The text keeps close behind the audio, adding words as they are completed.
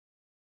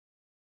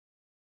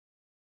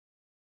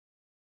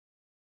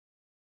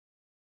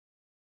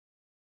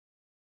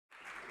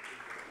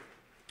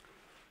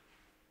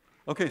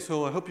Okay,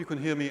 so I hope you can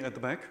hear me at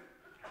the back.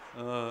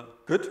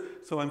 Good.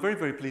 So I'm very,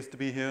 very pleased to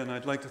be here, and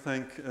I'd like to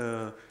thank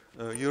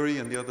Yuri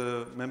and the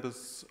other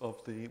members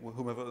of the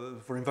whomever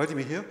for inviting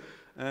me here.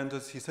 And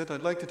as he said,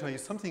 I'd like to tell you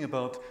something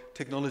about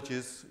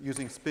technologies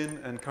using spin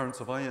and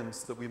currents of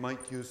ions that we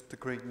might use to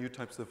create new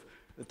types of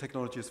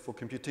technologies for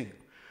computing.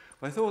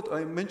 I thought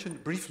I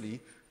mentioned briefly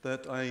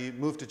that I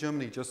moved to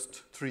Germany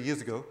just 3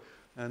 years ago,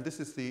 and this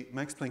is the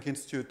Max Planck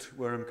Institute,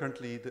 where I'm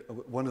currently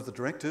one of the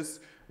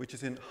directors, which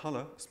is in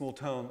Halle, a small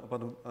town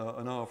about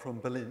an hour from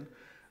Berlin.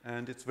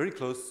 And it's very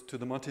close to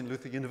the Martin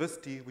Luther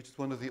University, which is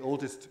one of the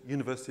oldest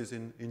universities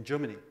in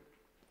Germany.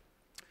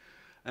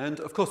 And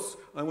of course,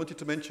 I wanted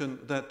to mention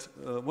that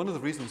one of the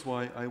reasons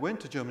why I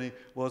went to Germany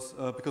was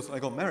because I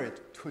got married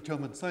to a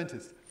German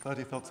scientist,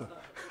 Claudia Felzer.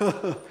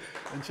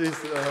 And she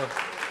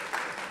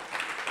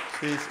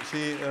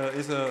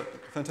is a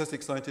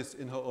fantastic scientist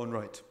in her own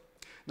right.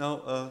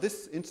 Now,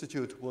 this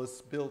institute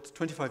was built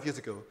 25 years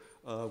ago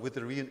with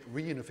the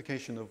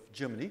reunification of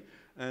Germany,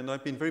 and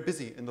I've been very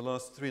busy in the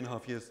last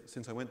 3.5 years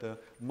since I went there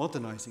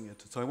modernizing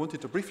it. So I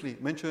wanted to briefly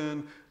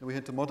mention that we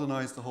had to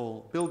modernize the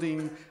whole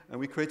building, and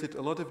we created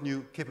a lot of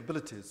new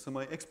capabilities. So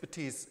my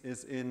expertise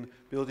is in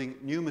building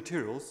new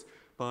materials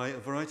by a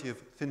variety of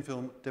thin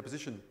film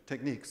deposition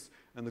techniques.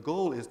 And the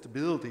goal is to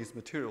build these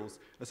materials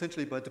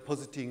essentially by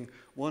depositing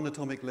one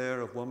atomic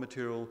layer of one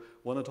material,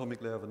 one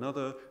atomic layer of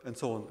another, and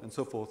so on and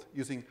so forth,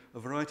 using a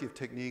variety of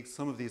techniques.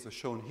 Some of these are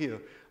shown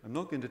here. I'm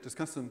not going to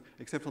discuss them,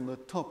 except on the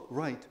top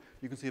right,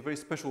 you can see a very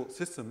special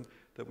system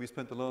that we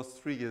spent the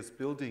last 3 years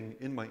building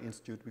in my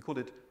institute. We call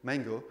it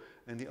Mango,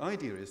 and the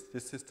idea is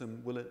this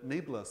system will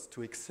enable us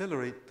to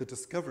accelerate the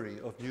discovery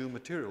of new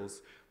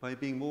materials by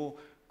being more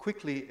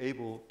quickly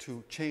able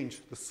to change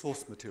the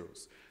source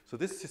materials. So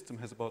this system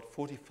has about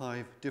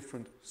 45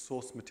 different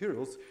source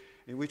materials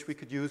in which we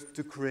could use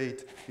to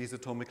create these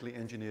atomically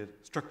engineered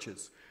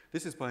structures.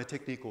 This is by a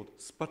technique called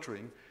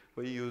sputtering,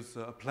 where you use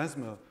a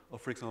plasma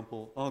of, for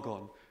example,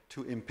 argon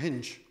to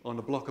impinge on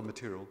a block of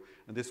material,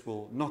 and this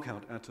will knock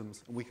out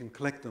atoms, and we can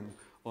collect them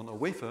on a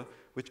wafer,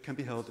 which can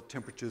be held at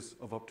temperatures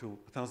of up to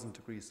 1,000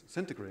 degrees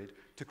centigrade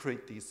to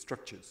create these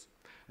structures.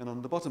 And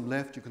on the bottom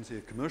left, you can see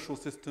a commercial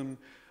system.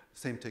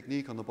 Same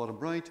technique. On the bottom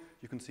right,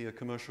 you can see a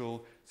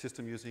commercial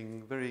system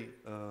using very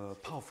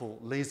powerful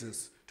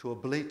lasers to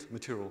ablate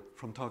material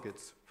from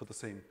targets for the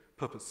same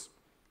purpose.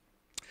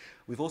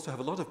 We've also have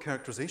a lot of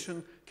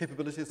characterization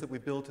capabilities that we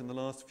built in the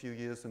last few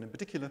years, and in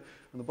particular,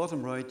 on the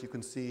bottom right, you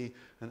can see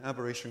an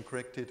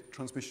aberration-corrected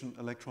transmission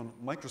electron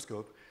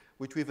microscope,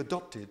 which we've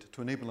adopted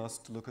to enable us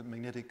to look at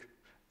magnetic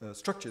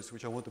structures,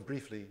 which I want to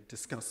briefly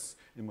discuss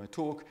in my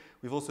talk.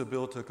 We've also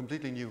built a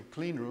completely new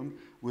clean room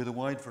with a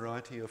wide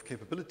variety of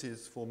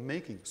capabilities for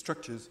making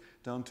structures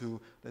down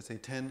to, let's say,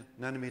 10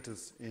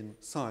 nanometers in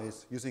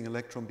size using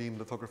electron beam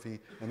lithography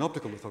and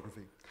optical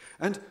lithography.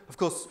 And, of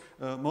course,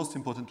 most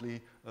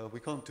importantly, we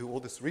can't do all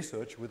this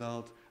research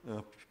without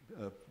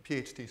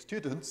PhD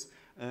students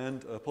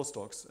and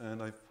postdocs,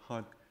 and I've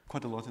hired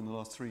quite a lot in the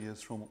last 3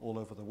 years from all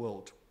over the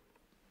world.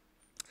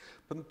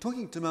 But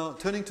turning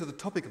to the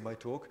topic of my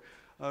talk,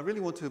 I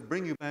really want to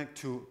bring you back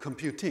to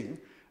computing.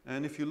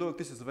 And if you look,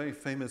 this is a very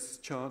famous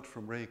chart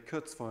from Ray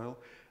Kurzweil,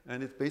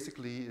 and it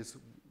basically is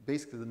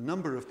the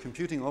number of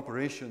computing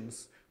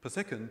operations per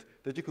second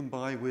that you can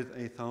buy with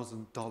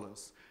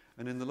 $1,000.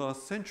 And in the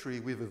last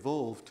century, we've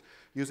evolved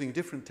using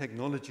different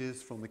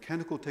technologies, from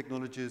mechanical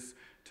technologies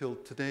till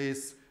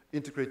today's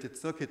integrated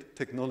circuit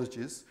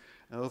technologies.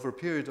 Over a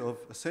period of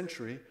a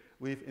century,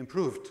 we've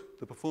improved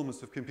the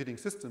performance of computing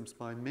systems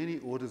by many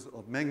orders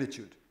of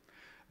magnitude.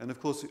 And of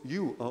course,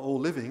 you are all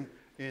living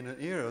in an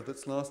era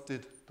that's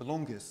lasted the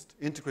longest,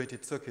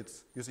 integrated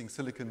circuits using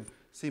silicon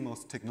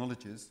CMOS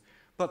technologies.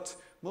 But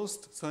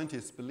most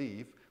scientists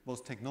believe,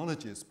 most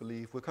technologists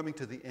believe, we're coming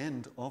to the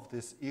end of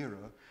this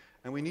era,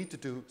 and we need to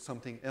do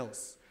something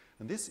else.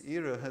 And this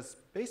era has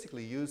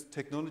basically used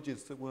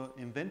technologies that were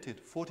invented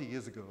 40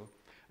 years ago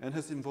and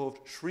has involved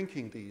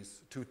shrinking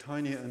these to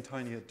tinier and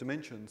tinier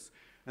dimensions.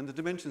 And the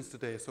dimensions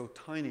today are so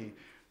tiny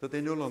that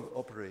they no longer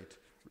operate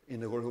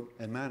in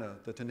a manner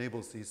that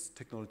enables these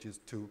technologies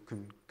to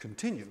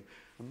continue.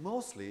 And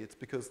mostly it's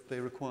because they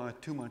require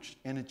too much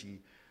energy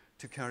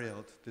to carry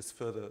out this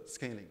further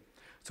scaling.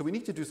 So we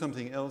need to do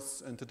something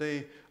else, and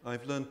today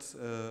I've learned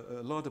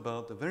a lot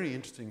about the very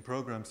interesting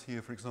programs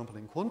here, for example,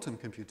 in quantum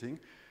computing,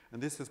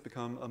 and this has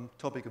become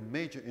a topic of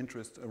major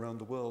interest around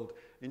the world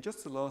in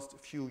just the last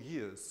few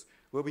years,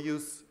 where we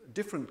use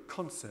different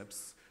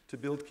concepts to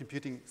build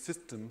computing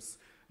systems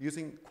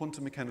using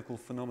quantum mechanical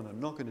phenomena. I'm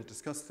not going to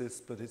discuss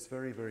this, but it's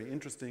very, very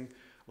interesting,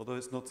 although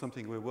it's not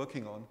something we're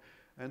working on.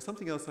 And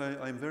something else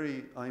I'm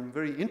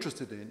very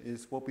interested in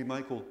is what we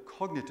might call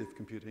cognitive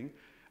computing.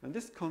 And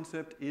this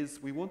concept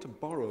is we want to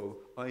borrow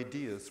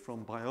ideas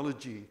from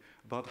biology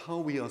about how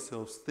we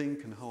ourselves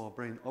think and how our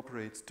brain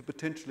operates to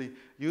potentially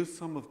use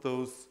some of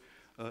those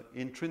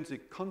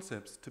intrinsic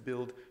concepts to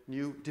build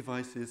new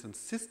devices and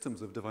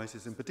systems of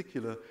devices in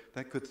particular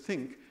that could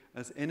think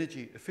as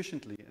energy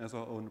efficiently as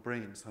our own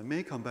brains. I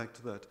may come back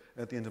to that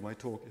at the end of my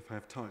talk if I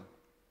have time.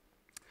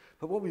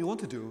 But what we want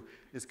to do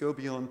is go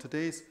beyond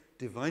today's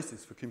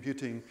devices for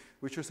computing,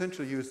 which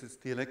essentially uses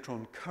the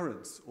electron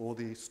currents, or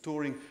the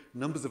storing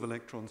numbers of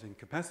electrons in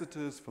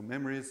capacitors for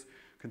memories,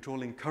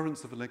 controlling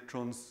currents of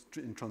electrons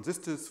in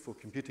transistors for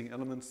computing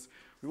elements.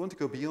 We want to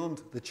go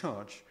beyond the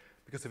charge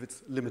because of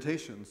its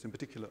limitations, in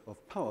particular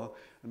of power,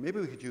 and maybe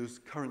we could use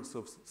currents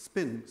of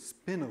spin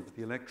of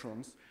the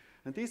electrons,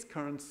 and these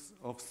currents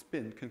of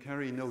spin can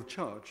carry no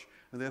charge,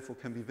 and therefore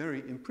can be very,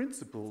 in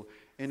principle,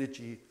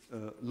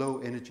 low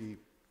energy,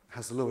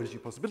 has a low energy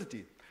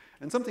possibility.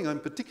 And something I'm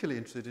particularly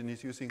interested in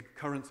is using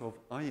currents of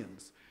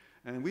ions.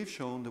 And we've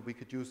shown that we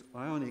could use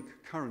ionic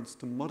currents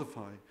to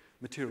modify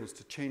materials,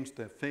 to change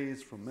their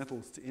phase from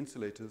metals to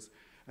insulators.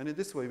 And in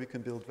this way, we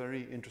can build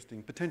very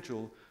interesting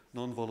potential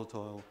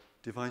non-volatile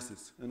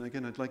devices. And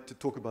again, I'd like to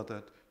talk about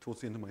that towards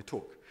the end of my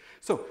talk.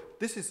 So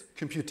this is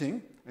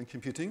computing,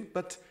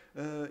 but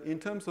in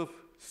terms of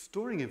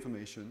storing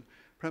information,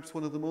 perhaps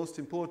one of the most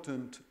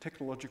important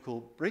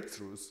technological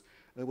breakthroughs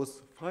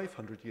was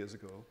 500 years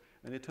ago.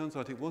 And it turns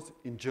out it was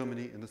in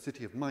Germany, in the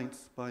city of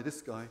Mainz, by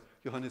this guy,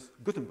 Johannes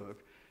Gutenberg.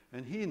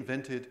 And he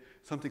invented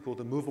something called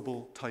a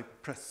movable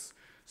type press.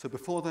 So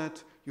before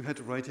that, you had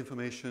to write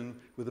information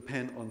with a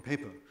pen on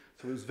paper.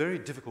 So it was very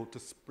difficult to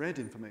spread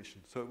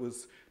information. So it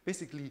was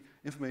basically,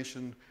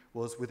 information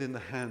was within the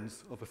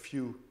hands of a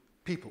few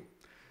people.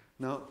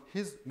 Now,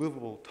 his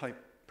movable type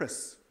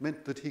press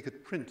meant that he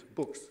could print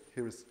books.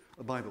 Here is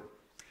a Bible.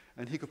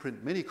 And he could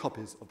print many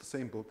copies of the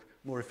same book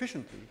more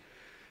efficiently.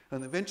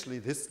 And eventually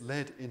this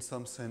led, in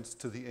some sense,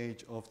 to the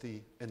age of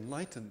the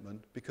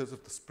Enlightenment because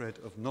of the spread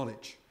of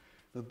knowledge.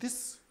 Now,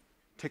 this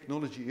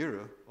technology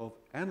era of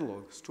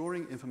analog,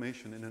 storing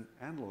information in an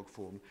analog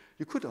form,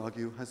 you could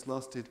argue has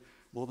lasted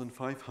more than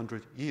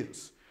 500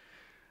 years.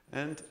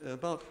 And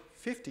about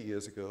 50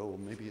 years ago, or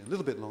maybe a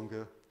little bit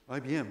longer,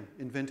 IBM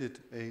invented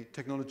a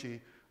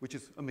technology which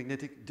is a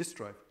magnetic disk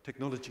drive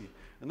technology.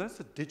 And that's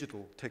a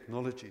digital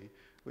technology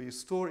where you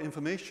store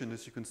information,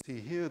 as you can see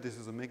here. This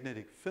is a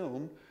magnetic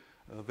film,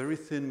 a very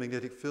thin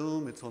magnetic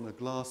film. It's on a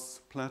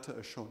glass platter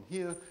as shown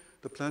here.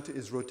 The platter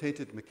is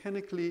rotated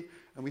mechanically,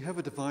 and we have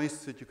a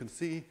device that you can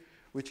see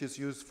which is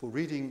used for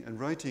reading and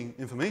writing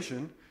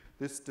information.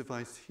 This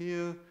device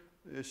here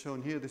is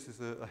shown here. This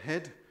is a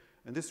head,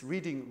 and this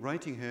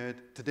writing head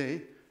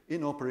today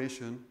in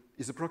operation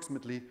is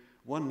approximately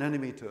 1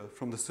 nanometer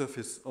from the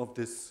surface of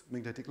this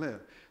magnetic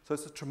layer. So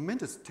it's a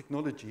tremendous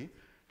technology.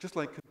 Just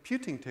like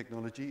computing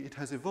technology, it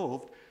has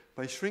evolved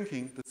by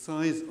shrinking the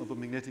size of a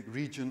magnetic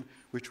region,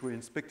 which we're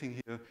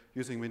inspecting here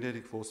using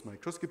magnetic force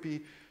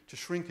microscopy, to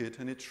shrink it,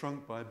 and it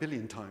shrunk by 1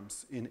 billion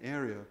times in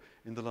area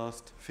in the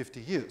last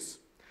 50 years.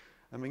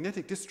 And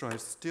magnetic disk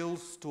drives still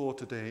store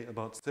today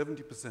about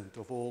 70%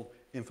 of all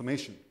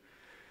information.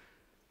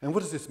 And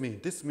what does this mean?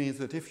 This means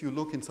that if you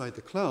look inside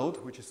the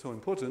cloud, which is so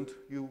important,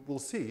 you will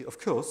see, of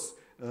course,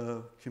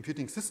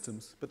 computing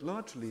systems, but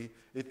largely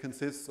it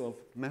consists of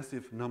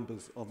massive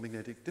numbers of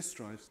magnetic disk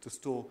drives to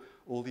store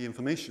all the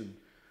information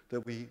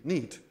that we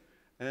need.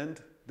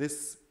 And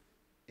this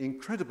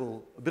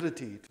incredible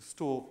ability to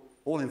store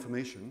all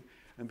information,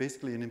 and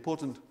basically an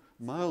important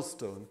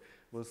milestone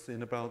was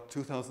in about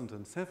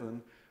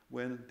 2007,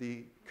 when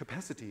the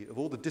capacity of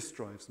all the disk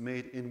drives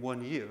made in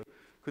 1 year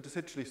could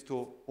essentially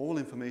store all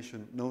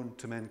information known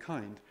to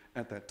mankind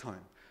at that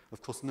time.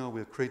 Of course, now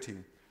we're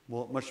creating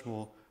much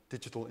more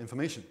digital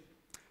information.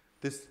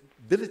 This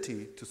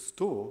ability to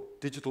store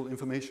digital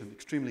information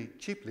extremely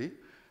cheaply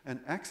and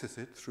access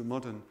it through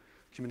modern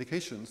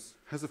communications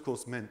has, of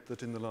course, meant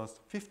that in the last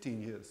 15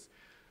 years,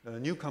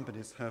 new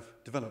companies have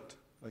developed,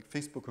 like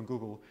Facebook and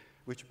Google,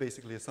 which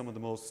basically are some of the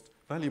most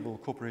valuable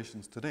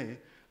corporations today,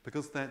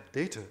 because that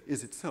data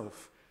is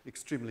itself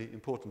extremely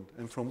important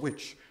and from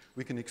which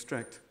we can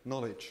extract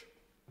knowledge.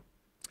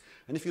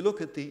 And if you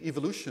look at the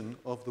evolution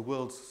of the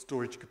world's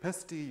storage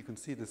capacity, you can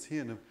see this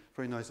here in a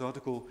very nice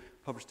article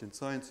published in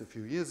Science a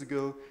few years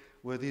ago,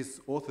 where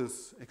these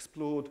authors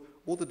explored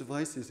all the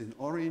devices in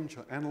orange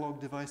are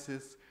analog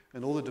devices,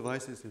 and all the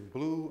devices in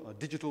blue are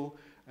digital.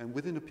 And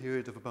within a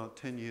period of about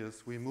 10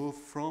 years, we move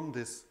from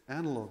this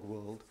analog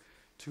world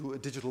to a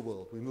digital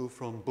world. We move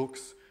from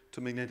books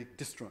to magnetic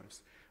disk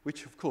drives,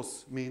 which of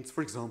course means,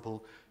 for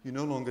example, you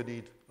no longer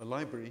need a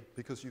library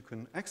because you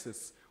can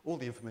access all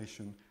the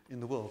information in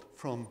the world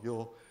from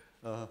your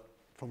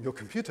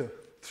computer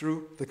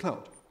through the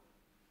cloud.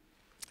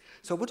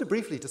 So I want to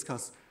briefly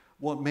discuss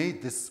what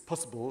made this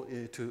possible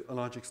to a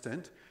large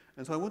extent.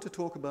 And so I want to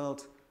talk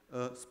about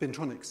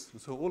spintronics.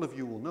 And so all of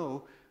you will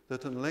know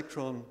that an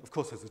electron, of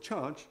course, has a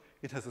charge.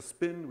 It has a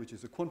spin, which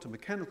is a quantum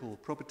mechanical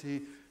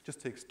property,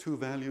 just takes two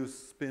values,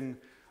 spin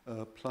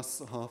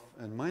plus a half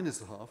and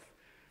minus a half.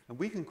 And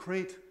we can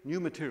create new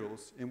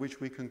materials in which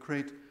we can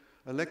create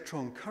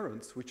electron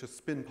currents which are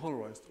spin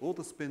polarized. All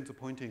the spins are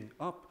pointing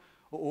up,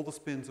 or all the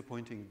spins are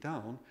pointing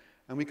down,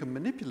 and we can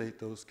manipulate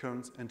those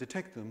currents and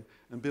detect them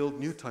and build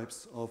new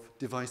types of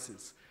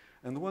devices.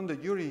 And the one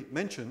that Yuri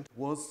mentioned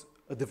was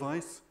a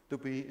device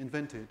that we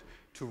invented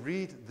to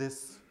read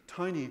this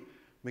tiny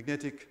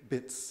magnetic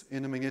bits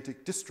in a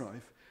magnetic disk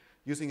drive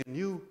using a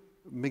new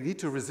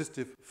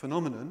magnetoresistive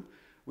phenomenon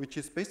which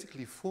is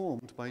basically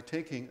formed by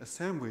taking a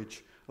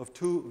sandwich of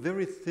two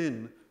very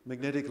thin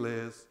magnetic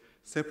layers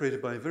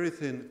separated by a very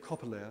thin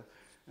copper layer.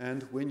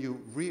 And when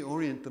you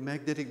reorient the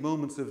magnetic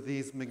moments of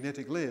these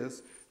magnetic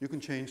layers, you can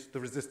change the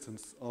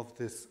resistance of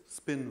this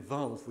spin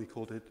valve, we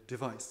called it,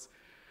 device.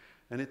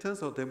 And it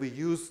turns out that we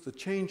use the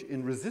change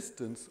in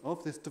resistance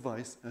of this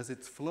device as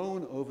it's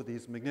flown over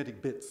these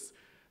magnetic bits.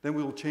 Then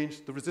we will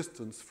change the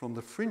resistance from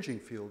the fringing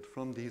field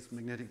from these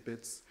magnetic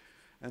bits.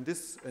 And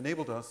this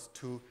enabled us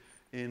to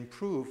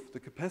improve the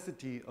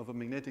capacity of a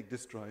magnetic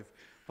disk drive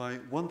by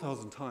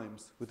 1,000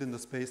 times within the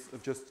space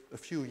of just a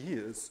few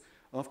years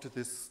after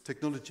this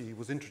technology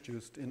was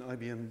introduced in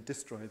IBM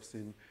disk drives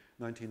in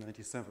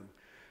 1997.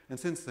 And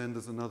since then,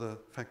 there's another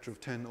factor of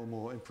 10 or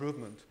more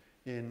improvement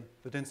in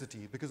the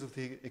density because of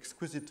the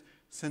exquisite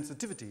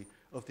sensitivity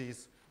of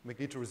these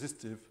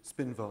magnetoresistive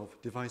spin valve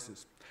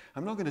devices.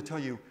 I'm not going to tell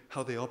you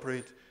how they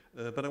operate,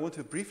 but I want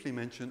to briefly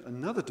mention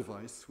another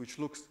device which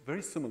looks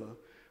very similar,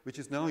 which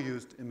is now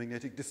used in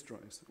magnetic disk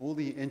drives. All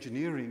the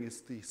engineering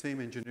is the same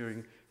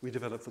engineering we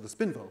developed for the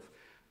spin valve.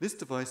 This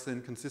device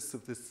then consists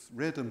of this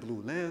red and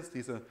blue layers.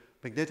 These are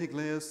magnetic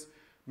layers.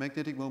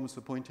 Magnetic moments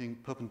are pointing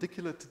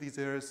perpendicular to these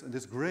areas, and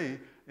this gray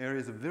area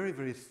is a very,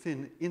 very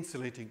thin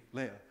insulating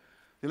layer.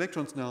 The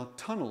electrons now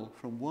tunnel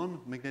from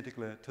one magnetic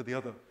layer to the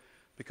other.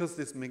 Because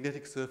this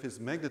magnetic surface is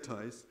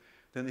magnetized,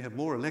 then they have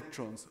more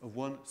electrons of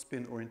one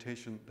spin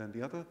orientation than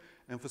the other,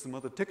 and for some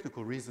other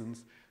technical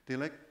reasons, the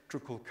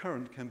electrical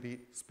current can be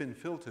spin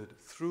filtered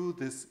through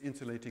this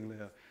insulating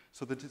layer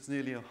so that it's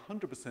nearly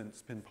 100%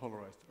 spin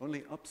polarized.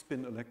 Only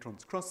upspin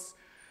electrons cross,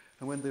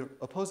 and when the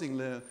opposing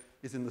layer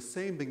is in the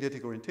same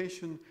magnetic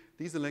orientation,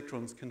 these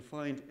electrons can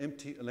find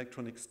empty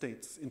electronic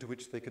states into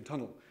which they can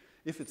tunnel.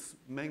 If it's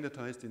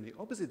magnetized in the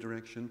opposite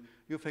direction,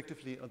 you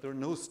effectively, there are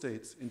no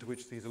states into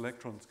which these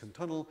electrons can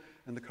tunnel,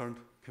 and the current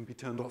can be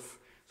turned off.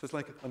 So it's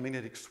like a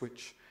magnetic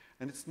switch.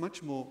 And it's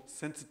much more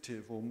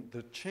sensitive, or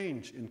the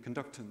change in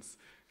conductance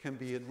can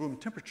be at room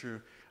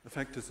temperature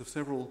factors of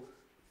several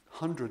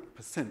 100%.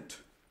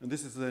 And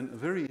this is then a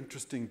very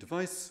interesting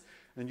device.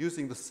 And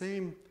using the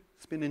same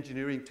spin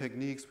engineering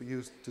techniques we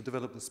used to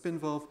develop the spin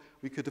valve,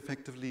 we could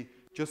effectively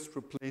just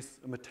replace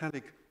a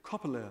metallic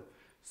copper layer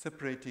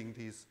separating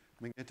these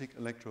magnetic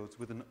electrodes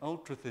with an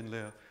ultra-thin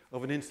layer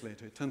of an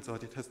insulator. It turns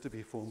out it has to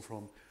be formed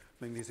from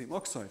magnesium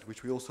oxide,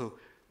 which we also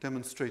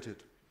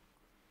demonstrated.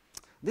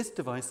 This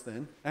device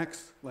then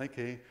acts like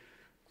a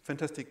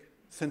fantastic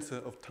sensor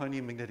of tiny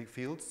magnetic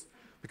fields,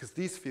 because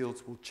these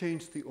fields will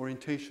change the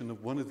orientation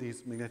of one of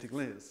these magnetic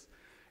layers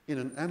in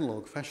an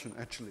analog fashion,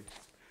 actually.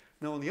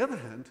 Now, on the other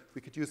hand,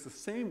 we could use the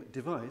same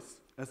device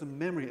as a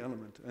memory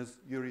element, as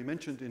Yuri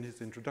mentioned in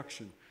his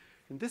introduction.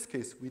 In this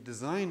case, we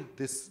design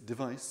this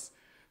device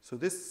so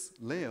this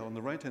layer on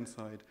the right-hand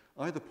side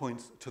either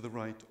points to the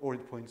right or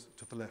it points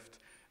to the left.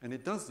 And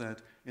it does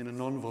that in a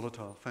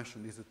non-volatile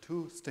fashion. These are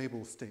two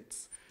stable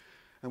states.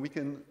 And we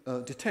can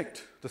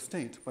detect the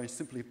state by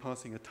simply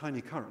passing a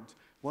tiny current.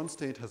 One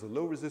state has a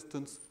low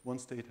resistance, one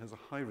state has a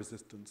high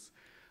resistance.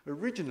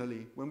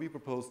 Originally, when we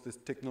proposed this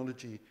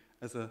technology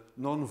as a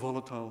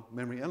non-volatile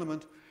memory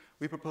element,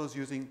 we proposed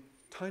using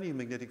tiny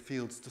magnetic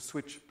fields to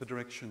switch the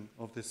direction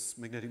of this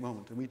magnetic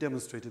moment. And we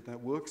demonstrated that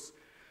works.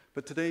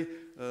 But today,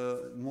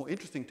 more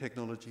interesting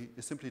technology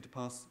is simply to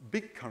pass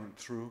big current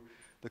through.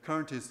 The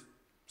current is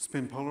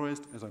spin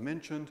polarized, as I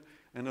mentioned.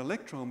 An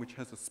electron which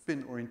has a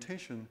spin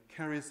orientation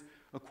carries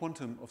a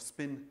quantum of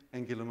spin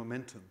angular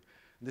momentum.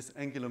 This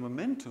angular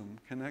momentum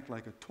can act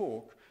like a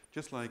torque,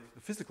 just like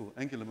the physical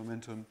angular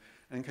momentum,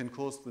 and can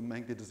cause the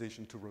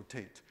magnetization to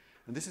rotate.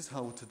 And this is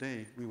how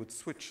today we would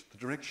switch the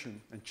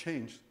direction and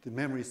change the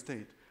memory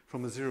state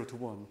from a 0 to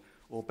 1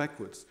 or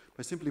backwards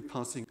by simply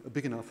passing a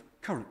big enough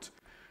current.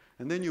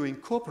 And then you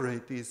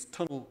incorporate these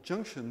tunnel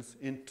junctions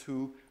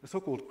into a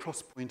so-called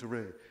cross-point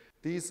array.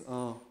 These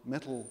are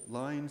metal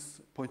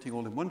lines pointing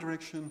all in one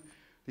direction.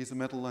 These are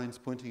metal lines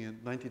pointing in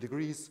 90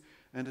 degrees.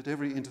 And at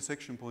every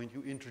intersection point,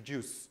 you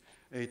introduce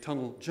a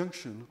tunnel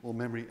junction or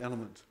memory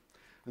element.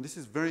 And this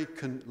is very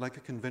like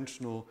a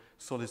conventional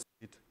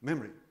solid-state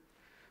memory.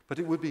 But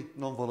it would be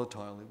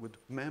non-volatile. It would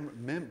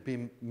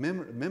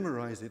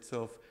memorize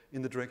itself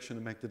in the direction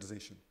of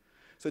magnetization.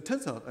 So it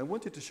turns out I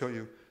wanted to show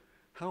you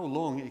how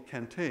long it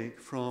can take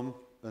from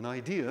an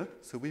idea.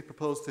 So we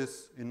proposed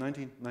this in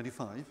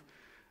 1995.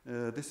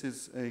 This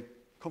is a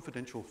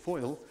confidential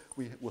foil.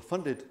 We were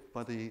funded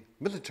by the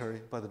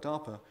military, by the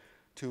DARPA,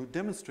 to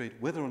demonstrate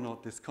whether or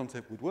not this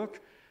concept would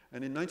work.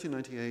 And in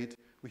 1998,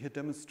 we had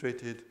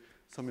demonstrated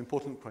some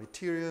important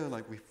criteria,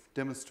 like we've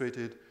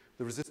demonstrated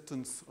the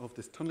resistance of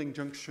this tunneling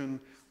junction.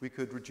 We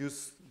could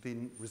reduce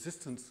the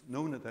resistance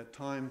known at that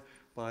time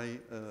by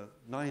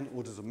 9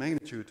 orders of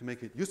magnitude to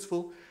make it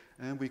useful.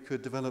 And we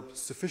could develop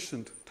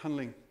sufficient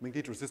tunneling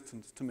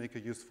magnetoresistance to make a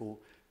useful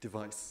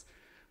device.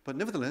 But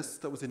nevertheless,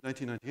 that was in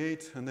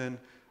 1998, and then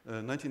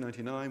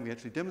 1999, we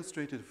actually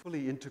demonstrated a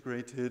fully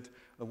integrated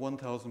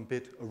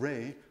 1,000-bit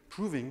array,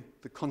 proving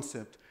the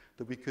concept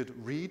that we could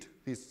read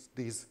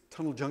these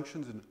tunnel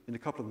junctions in a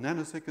couple of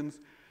nanoseconds,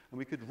 and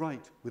we could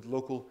write with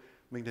local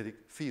magnetic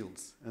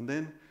fields. And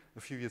then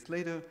a few years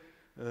later,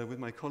 with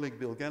my colleague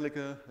Bill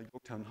Gallagher at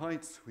Yorktown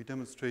Heights, we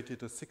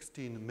demonstrated a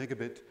 16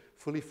 megabit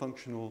fully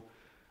functional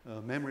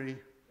memory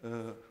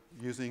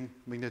using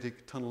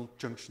magnetic tunnel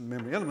junction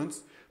memory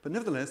elements. But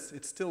nevertheless,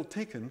 it's still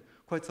taken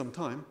quite some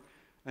time.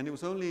 And it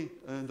was only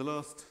in the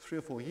last 3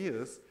 or 4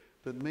 years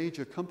that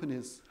major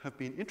companies have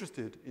been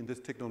interested in this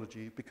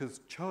technology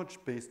because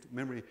charge-based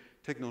memory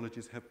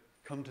technologies have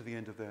come to the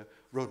end of their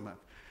roadmap.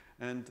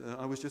 And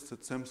I was just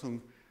at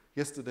Samsung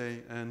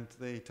yesterday, and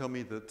they tell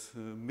me that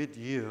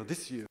mid-year,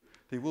 this year,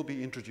 they will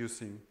be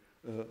introducing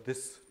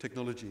this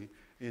technology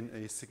in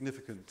a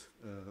significant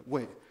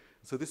way.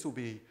 So this will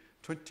be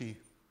 20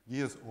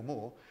 years or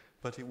more,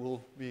 but it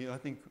will be, I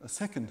think, a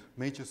second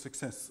major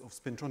success of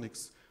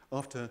spintronics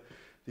after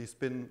the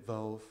spin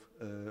valve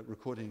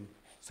recording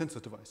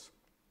sensor device.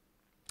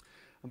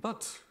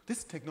 But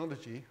this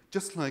technology,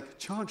 just like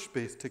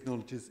charge-based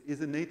technologies,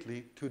 is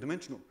innately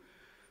two-dimensional.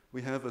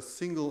 We have a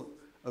single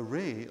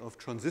array of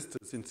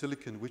transistors in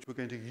silicon which we're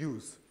going to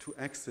use to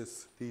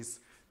access these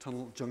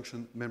tunnel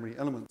junction memory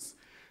elements.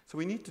 So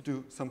we need to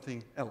do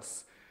something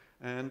else.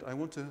 And I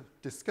want to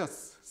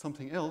discuss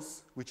something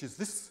else, which is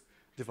this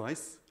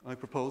device I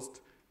proposed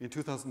in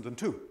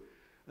 2002.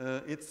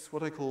 It's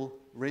what I call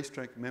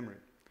racetrack memory.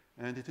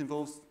 And it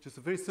involves just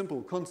a very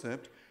simple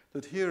concept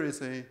that here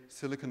is a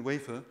silicon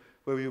wafer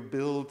where we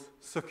build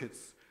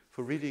circuits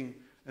for reading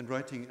and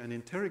writing and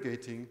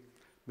interrogating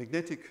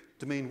magnetic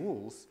domain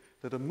walls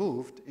that are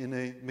moved in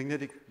a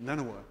magnetic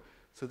nanowire.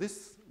 So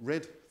this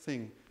red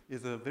thing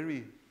is a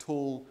very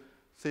tall,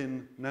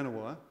 thin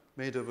nanowire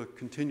made of a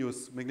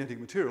continuous magnetic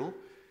material,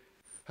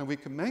 and we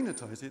can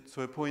magnetize it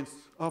so it points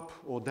up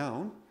or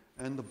down,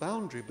 and the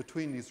boundary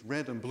between these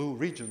red and blue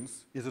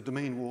regions is a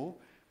domain wall,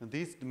 and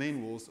these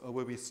domain walls are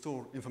where we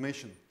store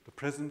information. The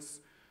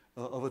presence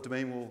of a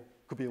domain wall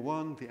could be a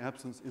 1, the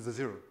absence is a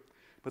 0.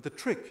 But the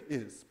trick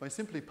is, by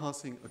simply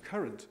passing a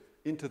current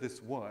into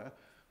this wire,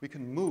 we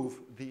can move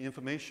the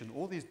information,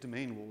 all these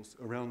domain walls,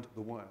 around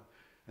the wire.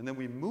 And then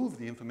we move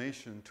the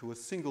information to a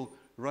single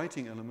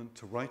writing element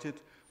to write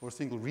it, or a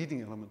single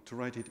reading element to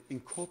write it,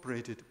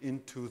 incorporated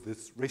into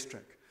this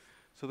racetrack.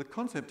 So the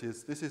concept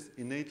is, this is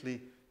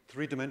innately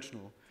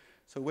three-dimensional.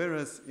 So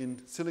whereas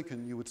in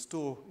silicon you would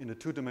store in a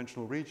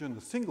two-dimensional region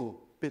a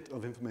single bit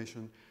of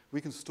information,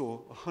 we can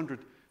store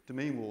 100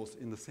 domain walls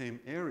in the same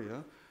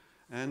area.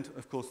 And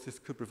of course this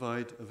could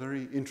provide a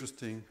very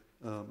interesting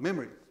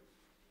memory.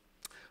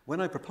 When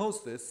I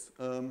proposed this,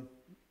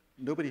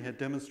 nobody had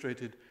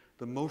demonstrated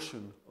the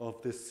motion of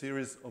this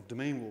series of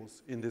domain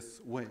walls in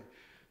this way.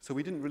 So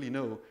we didn't really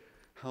know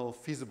how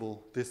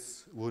feasible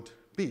this would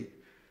be.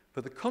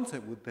 But the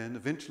concept would then,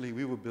 eventually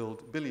we would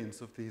build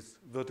billions of these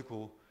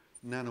vertical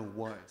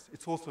nanowires.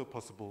 It's also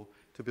possible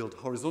to build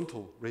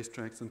horizontal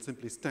racetracks and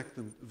simply stack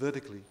them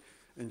vertically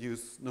and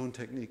use known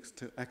techniques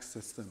to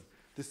access them.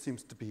 This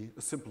seems to be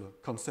a simpler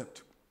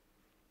concept.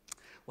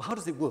 Well, how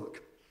does it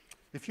work?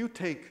 If you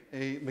take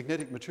a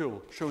magnetic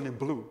material shown in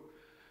blue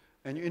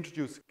and you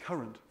introduce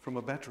current from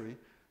a battery,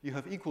 you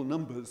have equal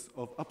numbers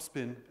of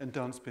upspin and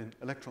downspin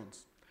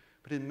electrons.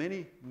 But in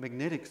many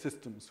magnetic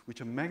systems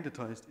which are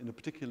magnetized in a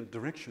particular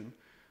direction,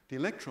 the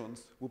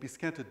electrons will be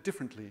scattered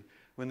differently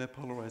when they're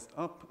polarized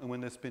up and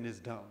when their spin is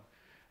down.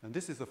 And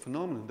this is a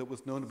phenomenon that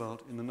was known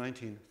about in the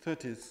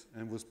 1930s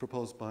and was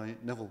proposed by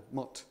Neville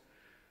Mott.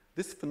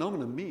 This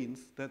phenomenon means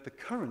that the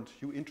current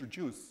you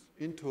introduce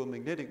into a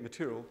magnetic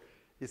material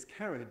is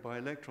carried by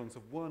electrons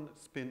of one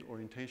spin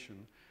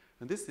orientation,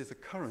 and this is a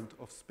current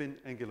of spin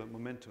angular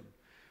momentum.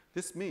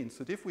 This means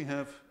that if we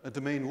have a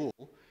domain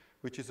wall,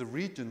 which is a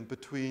region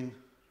between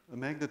a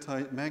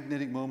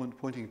magnetic moment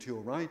pointing to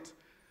your right,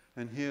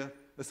 and here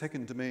a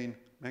second domain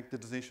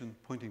magnetization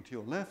pointing to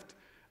your left,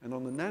 and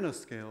on the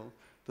nanoscale,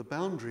 the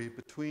boundary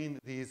between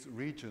these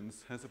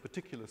regions has a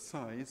particular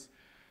size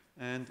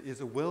and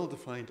is a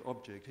well-defined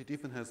object. It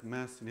even has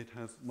mass and it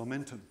has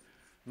momentum.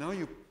 Now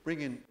you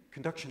bring in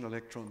conduction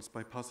electrons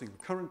by passing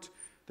a current.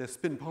 They're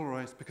spin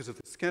polarized because of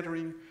the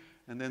scattering,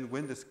 and then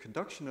when this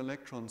conduction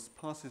electrons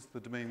passes the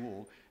domain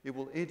wall, it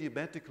will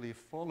adiabatically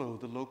follow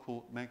the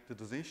local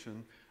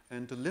magnetization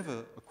and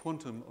deliver a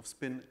quantum of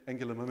spin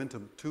angular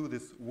momentum to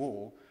this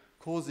wall,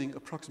 causing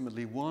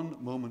approximately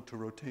 1 moment to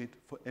rotate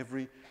for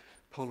every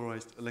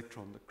polarized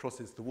electron that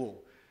crosses the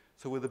wall.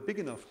 So with a big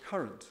enough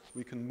current,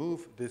 we can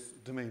move this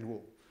domain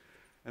wall.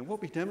 And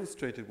what we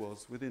demonstrated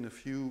was, within a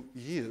few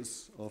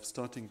years of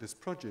starting this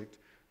project,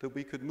 that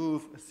we could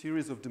move a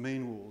series of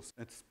domain walls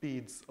at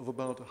speeds of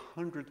about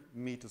 100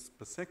 meters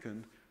per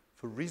second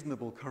for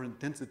reasonable current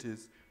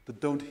densities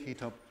that don't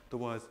heat up the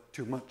wires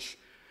too much.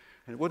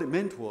 And what it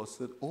meant was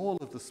that all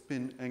of the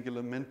spin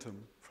angular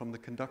momentum from the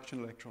conduction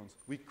electrons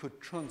we could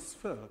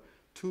transfer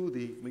to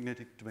the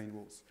magnetic domain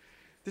walls.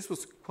 This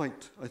was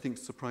quite, I think,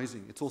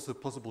 surprising. It's also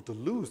possible to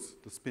lose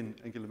the spin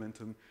angular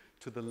momentum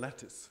to the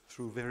lattice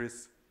through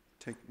various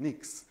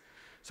techniques.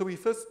 So we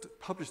first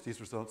published these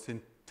results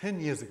 10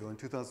 years ago in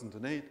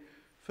 2008.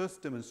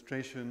 First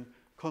demonstration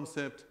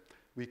concept,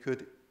 we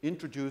could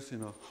introduce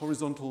in a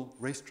horizontal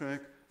racetrack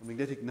a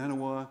magnetic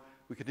nanowire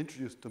we could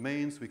introduce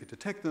domains, we could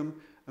detect them,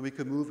 and we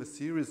could move a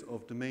series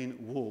of domain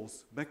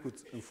walls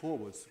backwards and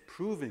forwards,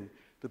 proving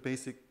the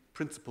basic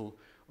principle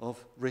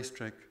of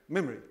racetrack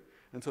memory.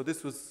 And so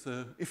this was,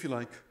 if you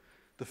like,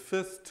 the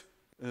first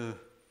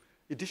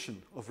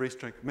edition of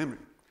racetrack memory.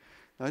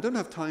 Now, I don't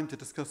have time to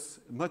discuss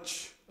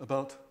much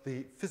about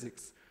the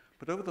physics,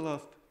 but over the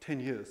last 10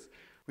 years,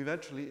 we've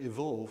actually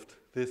evolved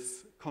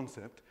this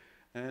concept,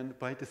 and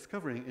by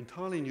discovering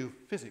entirely new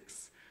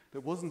physics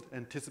that wasn't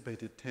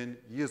anticipated 10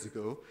 years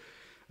ago,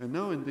 and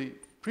now in the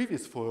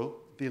previous foil,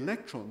 the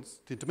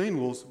electrons, the domain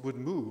walls, would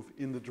move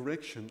in the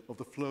direction of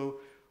the flow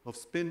of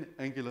spin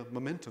angular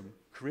momentum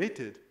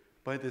created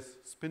by this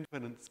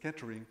spin-dependent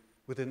scattering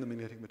within the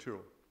magnetic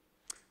material.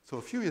 So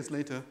a few years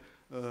later,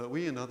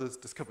 we and others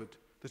discovered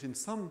that in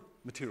some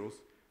materials,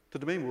 the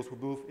domain walls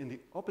would move in the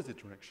opposite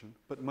direction,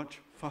 but much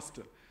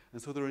faster.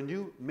 And so there are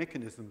new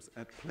mechanisms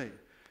at play.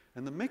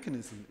 And the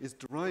mechanism is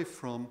derived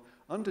from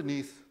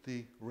underneath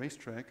the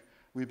racetrack.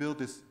 We build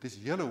this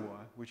yellow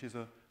wire, which is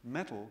a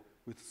metal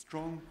with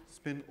strong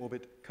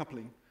spin-orbit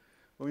coupling.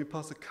 When we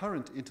pass a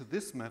current into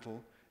this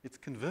metal, it's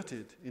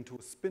converted into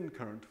a spin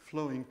current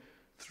flowing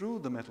through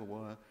the metal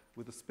wire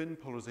with a spin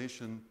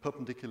polarization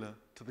perpendicular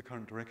to the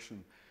current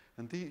direction.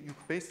 And you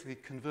basically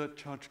convert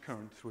charge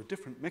current through a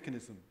different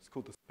mechanism, it's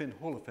called the spin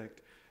Hall effect,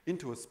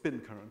 into a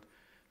spin current.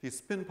 These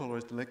spin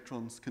polarized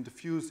electrons can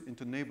diffuse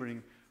into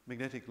neighboring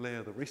magnetic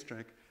layer, the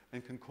racetrack,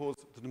 and can cause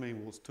the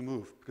domain walls to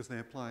move because they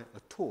apply a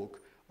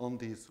torque on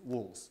these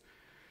walls.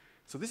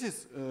 So this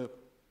is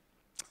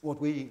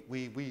what we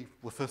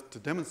were first to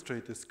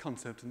demonstrate this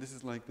concept, and this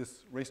is like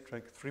this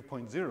racetrack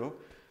 3.0.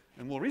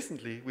 And more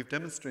recently, we've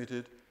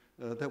demonstrated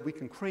that we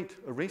can create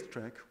a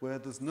racetrack where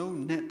there's no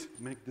net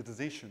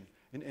magnetization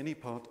in any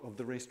part of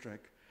the racetrack,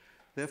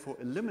 therefore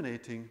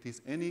eliminating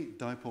these any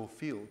dipole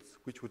fields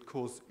which would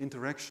cause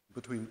interaction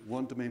between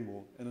one domain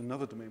wall and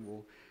another domain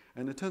wall.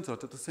 And it turns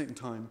out at the same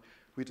time,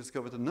 we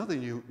discovered another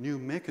new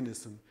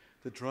mechanism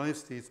that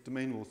drives these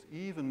domain walls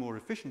even more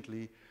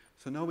efficiently.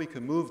 So now we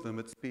can move them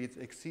at speeds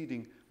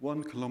exceeding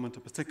 1 kilometer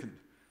per second,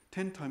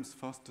 10 times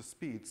faster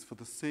speeds for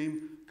the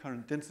same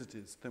current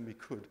densities than we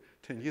could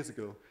 10 years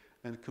ago,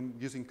 and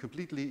using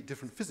completely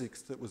different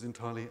physics that was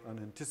entirely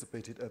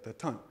unanticipated at that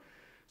time.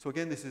 So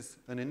again, this is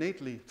an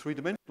innately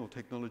three-dimensional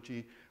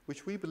technology,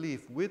 which we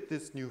believe with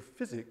this new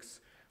physics,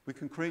 we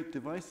can create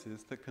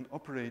devices that can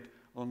operate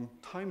on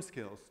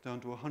timescales down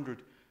to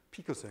 100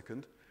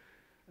 picosecond.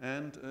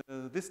 And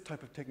this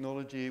type of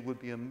technology would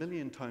be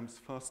 1,000,000 times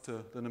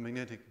faster than a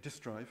magnetic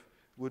disk drive,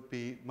 would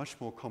be much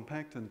more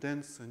compact and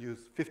dense and use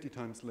 50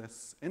 times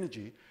less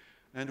energy,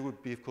 and it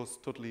would be, of course,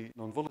 totally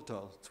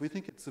non-volatile. So we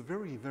think it's a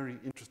very, very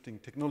interesting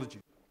technology.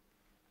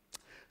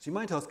 So you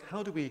might ask,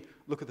 how do we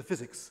look at the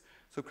physics?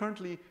 So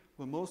currently,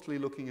 we're mostly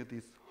looking at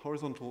these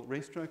horizontal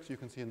racetracks. You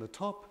can see in the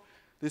top,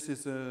 this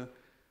is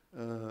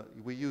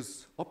we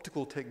use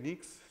optical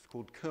techniques. It's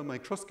called Kerr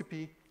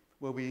microscopy,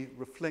 where we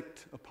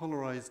reflect a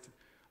polarized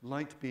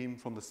light beam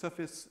from the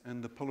surface,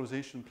 and the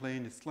polarization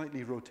plane is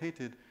slightly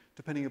rotated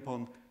depending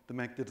upon the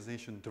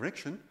magnetization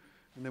direction.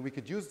 And then we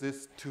could use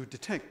this to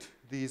detect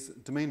these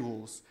domain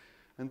walls.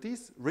 And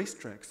these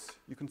racetracks,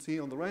 you can see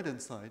on the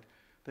right-hand side,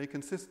 they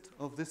consist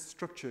of this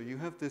structure. You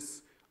have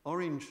this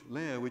orange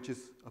layer, which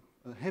is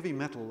a heavy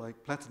metal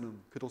like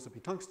platinum, could also be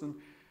tungsten.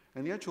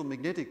 And the actual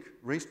magnetic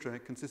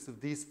racetrack consists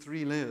of these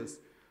three layers.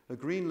 A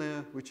green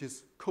layer, which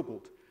is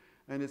cobalt,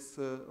 and it's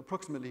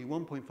approximately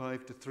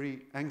 1.5 to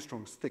 3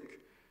 angstroms thick.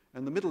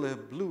 And the middle layer,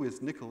 blue,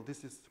 is nickel.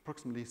 This is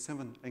approximately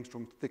 7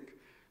 angstroms thick.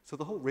 So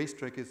the whole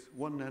racetrack is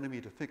 1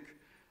 nanometer thick,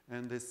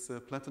 and this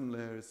platinum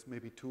layer is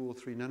maybe 2 or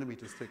 3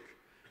 nanometers thick.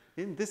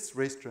 In this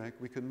racetrack,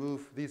 we can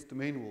move these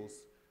domain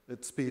walls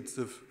at speeds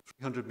of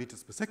 300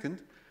 meters per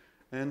second.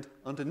 And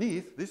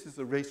underneath, this is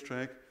a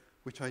racetrack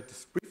which I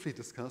just briefly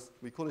discussed.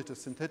 We call it a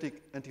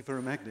synthetic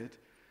antiferromagnet,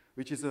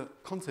 which is a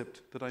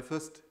concept that I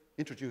first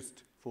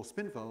introduced for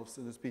spin valves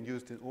and has been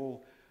used in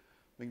all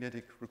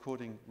magnetic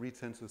recording reed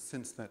sensors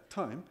since that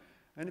time.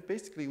 And it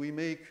basically, we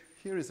make,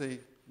 here is a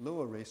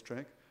lower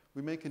racetrack,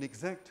 we make an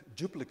exact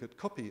duplicate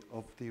copy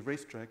of the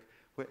racetrack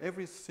where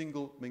every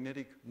single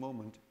magnetic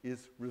moment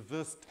is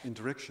reversed in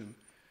direction.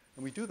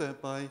 And we do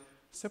that by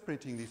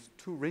separating these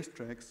two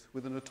racetracks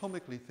with an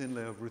atomically thin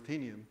layer of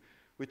ruthenium,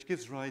 which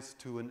gives rise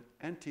to an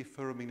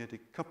antiferromagnetic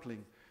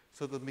coupling.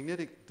 So the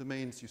magnetic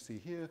domains you see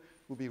here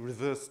will be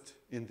reversed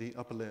in the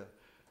upper layer.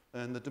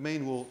 And the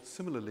domain wall,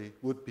 similarly,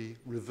 would be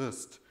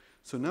reversed.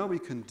 So now we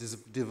can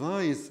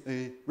devise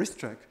a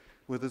racetrack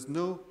where there's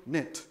no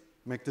net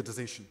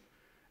magnetization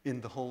in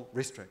the whole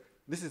racetrack.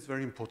 This is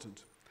very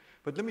important.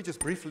 But let me just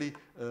briefly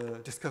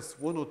discuss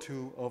one or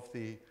two of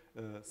the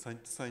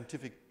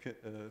scientific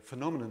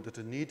phenomena that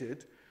are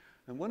needed.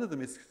 And one of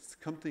them is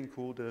something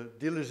called a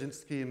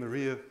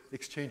Dzyaloshinskii-Maria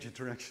exchange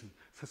interaction.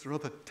 So it's a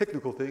rather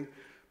technical thing,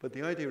 but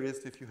the idea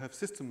is if you have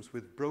systems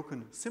with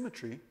broken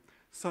symmetry,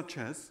 such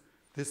as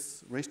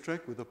this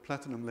racetrack with a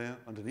platinum layer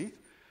underneath,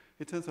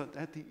 it turns out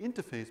at the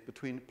interface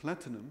between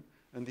platinum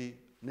and the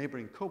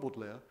neighboring cobalt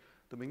layer,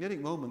 the magnetic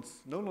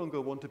moments no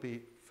longer want to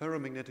be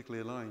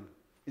ferromagnetically aligned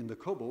in the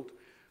cobalt,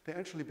 they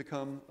actually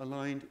become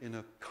aligned in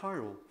a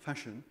chiral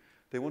fashion.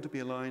 They want to be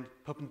aligned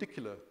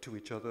perpendicular to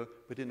each other,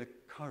 but in a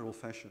chiral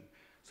fashion.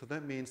 So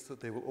that means that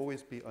they will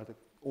always be either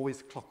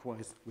always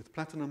clockwise with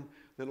platinum,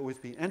 they'll always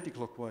be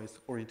anti-clockwise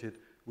oriented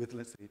with,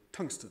 let's say,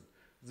 tungsten.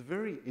 It's a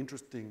very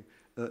interesting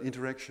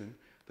interaction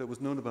that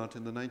was known about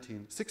in the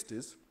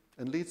 1960s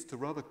and leads to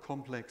rather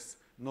complex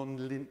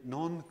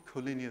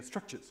non-collinear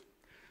structures.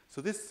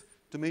 So this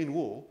domain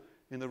wall,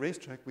 in the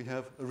racetrack, we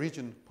have a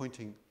region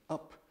pointing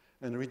up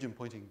and a region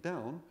pointing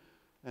down,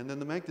 and then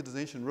the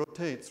magnetization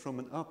rotates from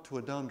an up to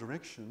a down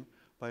direction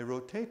by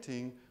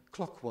rotating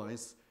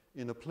clockwise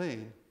in a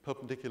plane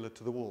perpendicular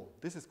to the wall.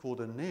 This is called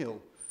a nail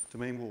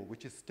domain wall,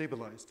 which is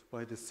stabilized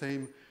by the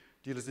same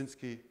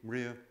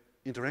Dzelinski-Maria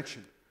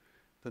interaction.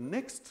 The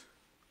next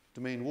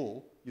domain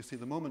wall, you see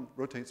the moment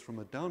rotates from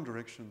a down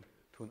direction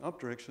to an up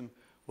direction,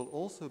 will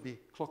also be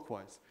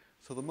clockwise.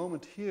 So the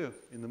moment here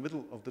in the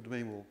middle of the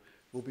domain wall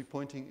will be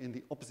pointing in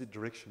the opposite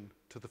direction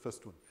to the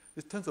first one.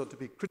 This turns out to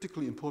be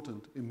critically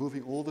important in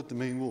moving all the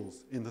domain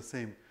walls in the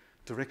same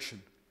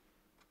direction.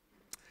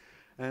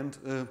 And,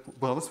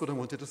 well, that's what I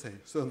wanted to say.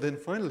 So then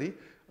finally,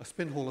 a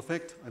spin Hall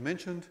effect I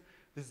mentioned.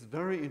 This is a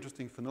very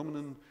interesting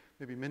phenomenon.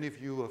 Maybe many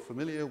of you are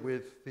familiar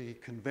with the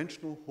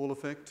conventional Hall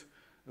effect,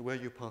 where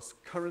you pass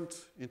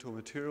current into a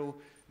material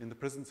in the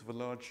presence of a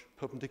large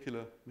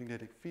perpendicular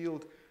magnetic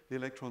field. The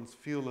electrons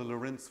feel a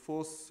Lorentz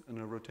force and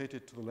are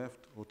rotated to the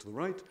left or to the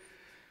right.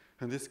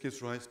 And this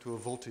gives rise to a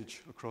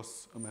voltage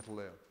across a metal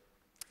layer.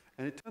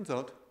 And it turns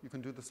out you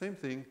can do the same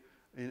thing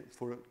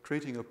for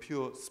creating a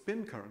pure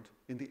spin current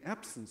in the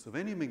absence of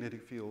any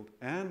magnetic field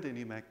and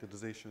any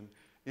magnetization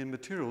in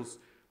materials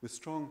with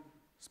strong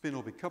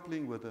spin-orbit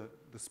coupling, where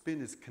the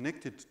spin is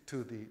connected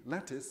to the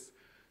lattice.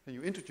 And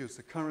you introduce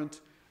a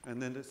current,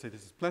 and then let's say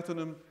this is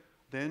platinum,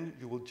 then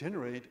you will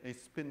generate a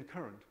spin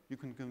current. You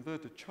can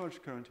convert a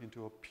charge current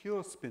into a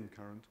pure spin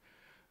current,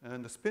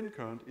 and the spin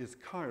current is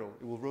chiral.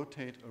 It will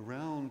rotate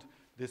around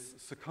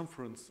this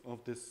circumference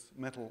of this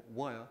metal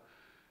wire,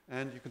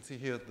 and you can see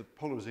here the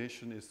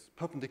polarization is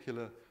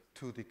perpendicular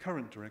to the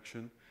current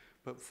direction,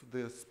 but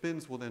the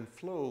spins will then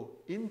flow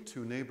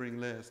into neighboring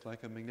layers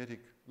like a magnetic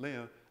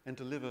layer and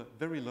deliver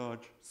very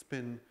large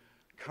spin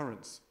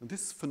currents. And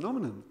this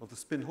phenomenon of the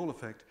spin Hall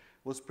effect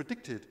was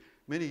predicted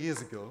many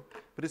years ago,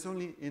 but it's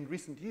only in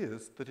recent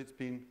years that it's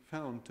been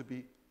found to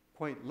be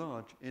quite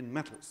large in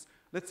metals.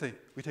 Let's say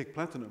we take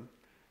platinum.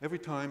 Every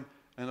time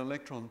an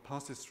electron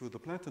passes through the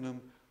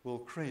platinum, will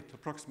create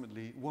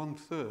approximately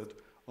 1/3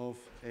 of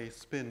a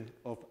spin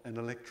of an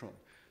electron.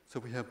 So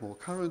we have more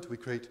current, we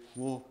create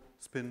more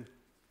spin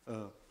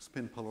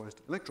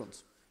polarized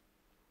electrons.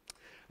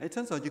 And it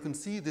turns out you can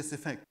see this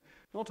effect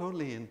not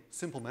only in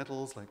simple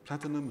metals like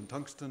platinum and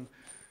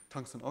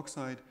tungsten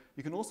oxide,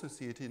 you can also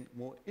see it in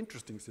more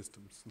interesting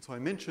systems. And so I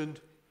mentioned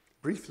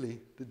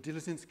briefly the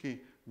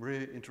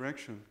Dzelinski-Maria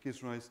interaction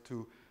gives rise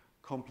to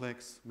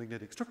complex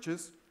magnetic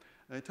structures.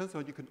 It turns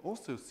out you can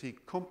also see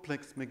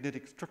complex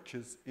magnetic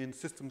structures in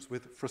systems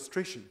with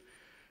frustration.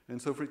 And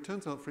so it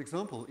turns out, for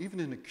example, even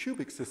in a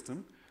cubic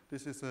system,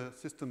 this is a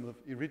system of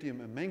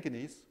iridium and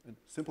manganese, a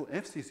simple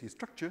FCC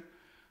structure.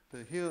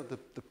 Here the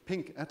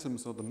pink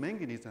atoms are the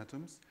manganese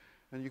atoms.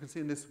 And you can see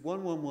in this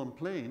 1-1-1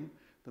 plane,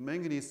 the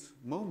manganese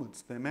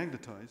moments, they're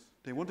magnetized.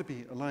 They want to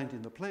be aligned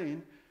in the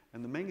plane,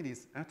 and the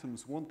manganese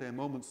atoms want their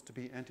moments to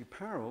be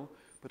antiparallel,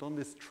 but on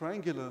this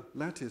triangular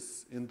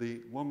lattice in the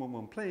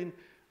 1-1-1 plane,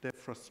 they're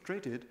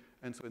frustrated,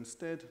 and so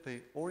instead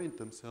they orient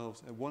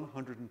themselves at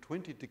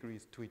 120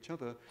 degrees to each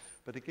other,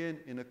 but again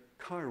in a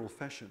chiral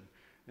fashion.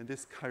 And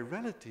this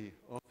chirality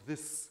of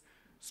this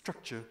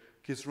structure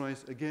gives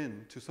rise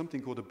again to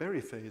something called a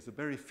Berry phase, a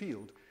Berry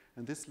field,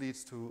 and this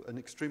leads to an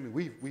extremely,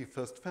 we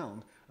first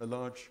found a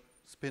large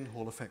spin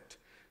Hall effect.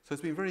 So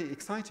it's been very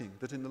exciting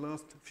that in the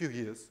last few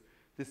years,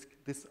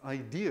 this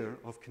idea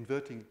of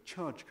converting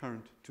charge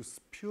current to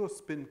pure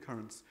spin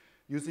currents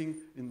using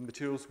in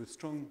materials with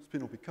strong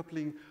spin-orbit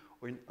coupling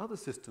or in other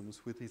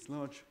systems with these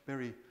large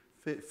Berry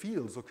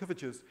fields or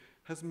curvatures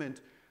has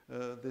meant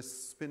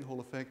this spin Hall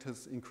effect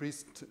has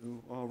increased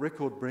to our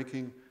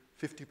record-breaking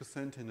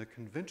 50% in a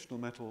conventional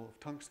metal of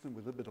tungsten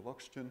with a bit of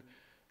oxygen.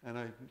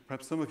 And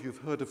perhaps some of you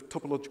have heard of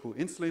topological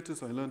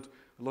insulators. I learned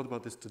a lot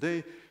about this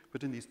today.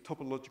 But in these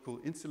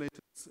topological insulators,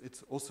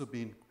 it's also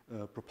been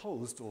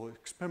proposed or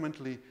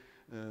experimentally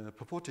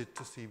purported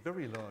to see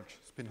very large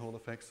spin Hall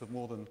effects of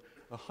more than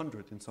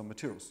 100 in some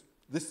materials.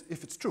 This,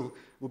 if it's true,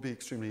 will be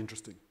extremely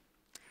interesting.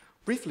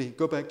 Briefly,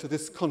 go back to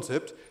this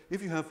concept.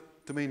 If you have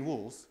domain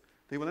walls,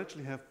 they will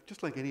actually have,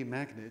 just like any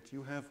magnet,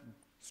 you have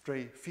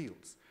stray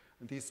fields.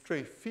 And these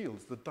stray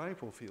fields, the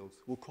dipole fields,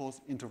 will cause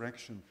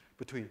interaction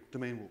between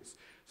domain walls.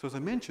 So as I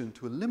mentioned,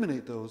 to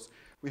eliminate those,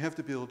 we have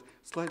to build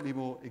slightly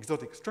more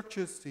exotic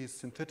structures, these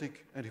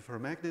synthetic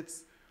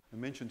antiferromagnets. I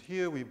mentioned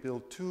here we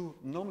build two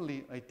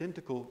nominally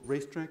identical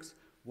racetracks,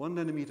 1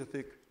 nanometer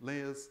thick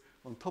layers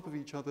on top of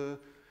each other,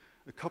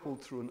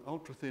 coupled through an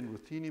ultra-thin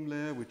ruthenium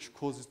layer, which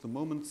causes the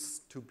moments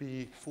to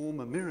form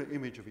a mirror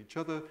image of each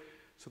other.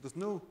 So there's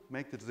no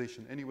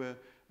magnetization anywhere,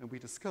 And we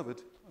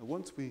discovered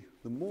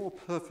the more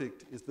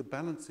perfect is the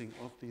balancing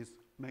of these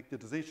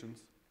magnetizations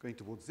going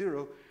towards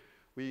zero,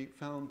 we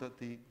found that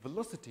the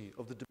velocity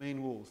of the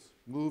domain walls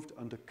moved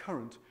under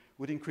current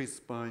would increase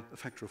by a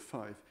factor of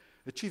 5,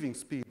 achieving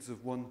speeds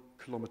of 1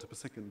 kilometer per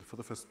second for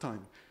the first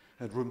time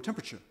at room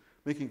temperature,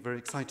 making it very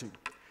exciting.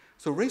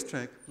 So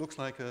racetrack looks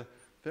like a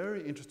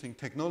very interesting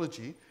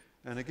technology,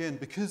 and again,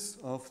 because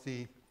of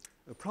the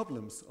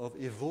problems of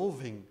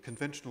evolving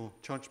conventional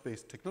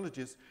charge-based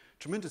technologies,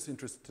 tremendous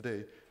interest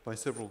today by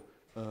several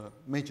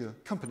major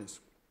companies.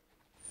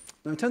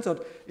 Now, it turns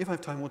out, if I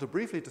have time, I want to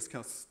briefly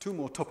discuss two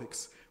more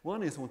topics.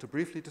 One is I want to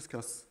briefly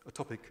discuss a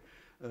topic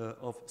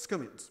of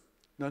skyrmions.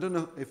 Now, I don't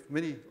know if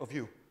many of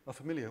you are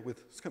familiar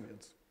with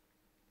skyrmions.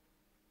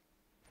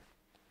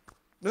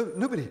 No,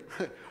 nobody.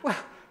 Well,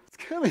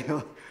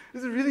 skyrmion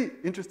is a really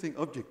interesting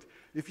object.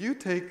 If you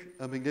take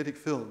a magnetic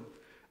film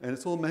and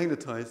it's all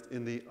magnetized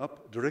in the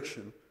up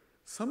direction,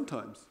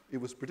 sometimes it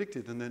was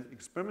predicted and then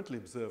experimentally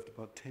observed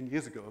about 10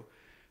 years ago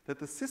that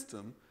the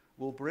system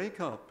will break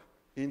up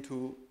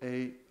into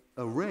an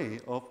array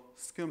of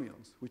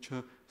skyrmions, which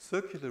are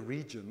circular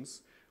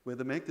regions where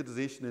the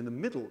magnetization in the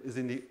middle is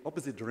in the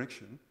opposite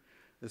direction,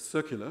 is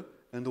circular,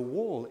 and the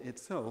wall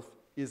itself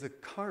is a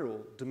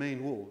chiral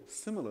domain wall,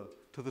 similar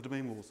to the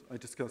domain walls I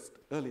discussed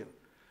earlier.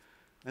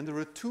 And there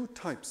are two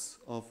types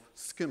of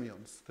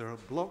skyrmions. There are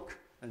block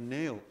and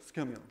nail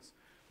skyrmions.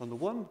 On the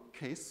one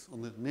case,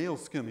 on the nail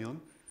skyrmion,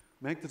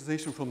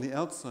 magnetization from the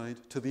outside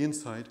to the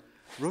inside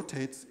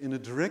rotates in a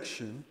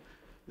direction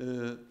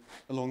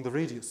along the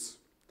radius.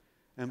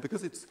 And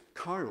because it's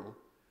chiral,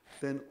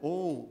 then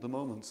all the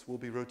moments will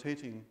be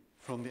rotating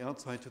from the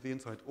outside to the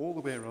inside all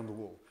the way around the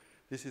wall.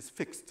 This is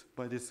fixed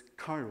by this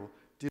chiral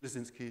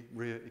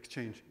Dzerzhinsky-Rea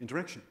exchange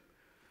interaction.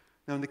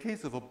 Now, in the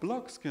case of a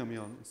block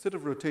skyrmion, instead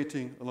of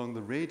rotating along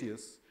the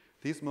radius,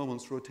 these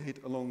moments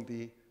rotate along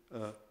the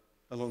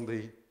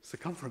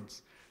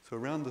circumference. So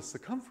around the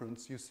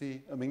circumference, you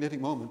see a magnetic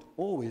moment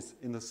always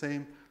in the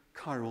same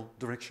chiral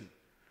direction.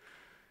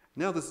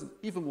 Now, there's an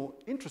even more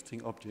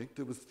interesting object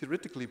that was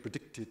theoretically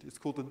predicted. It's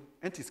called an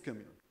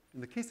antiskyrmion.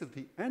 In the case of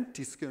the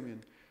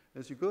antiskyrmion,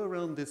 as you go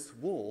around this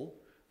wall,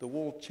 the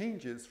wall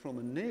changes from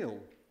a nail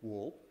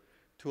wall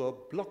to a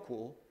block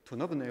wall to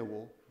another nail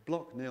wall,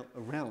 block, nail,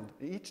 around,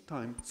 each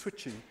time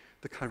switching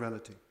the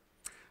chirality.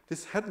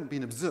 This hadn't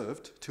been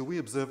observed till we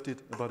observed it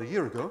about a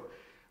year ago.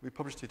 We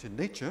published it in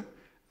Nature,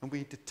 and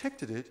we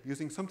detected it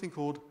using something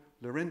called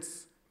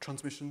Lorentz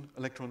transmission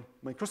electron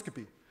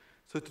microscopy.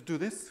 So to do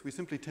this, we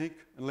simply take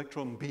an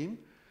electron beam,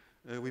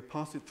 we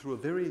pass it through a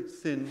very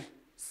thin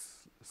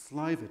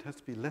slive. It has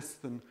to be less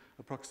than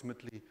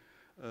approximately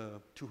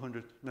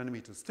 200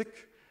 nanometers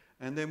thick.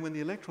 And then when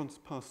the electrons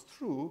pass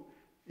through,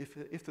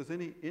 if there's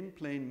any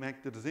in-plane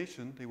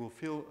magnetization, they will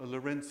feel a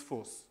Lorentz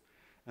force,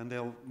 and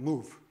they'll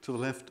move to the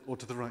left or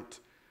to the right.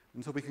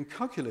 And so we can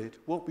calculate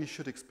what we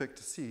should expect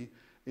to see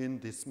in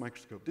this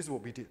microscope. This is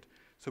what we did.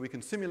 So we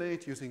can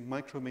simulate using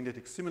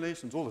micromagnetic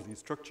simulations, all of these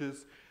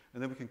structures,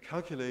 and then we can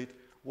calculate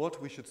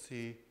what we should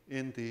see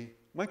in the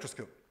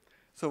microscope.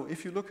 So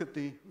if you look at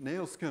the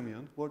nail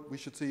skyrmion, what we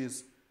should see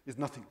is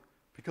nothing,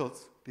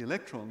 because the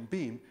electron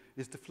beam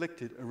is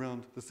deflected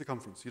around the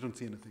circumference. You don't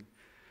see anything.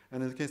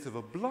 And in the case of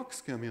a block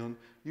skyrmion,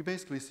 you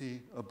basically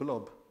see a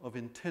blob of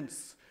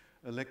intense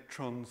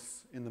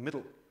electrons in the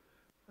middle.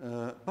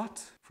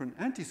 But for an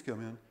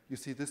antiskyrmion, you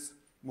see this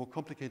more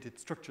complicated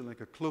structure like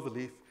a clover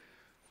leaf.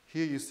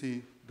 Here you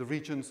see the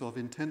regions of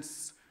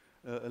intense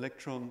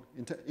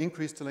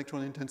increased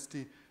electron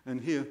intensity, and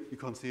here you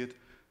can't see it,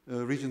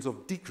 regions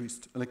of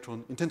decreased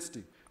electron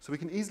intensity. So we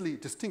can easily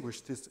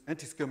distinguish this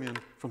antiskyrmion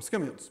from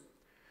skyrmions.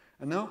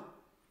 And now,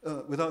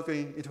 without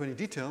going into any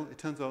detail, it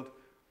turns out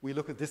we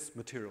look at this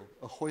material,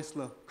 a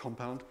Heusler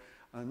compound.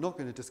 I'm not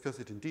going to discuss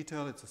it in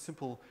detail. It's a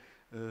simple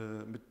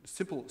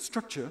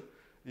structure,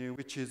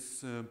 which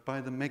is,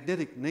 by the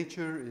magnetic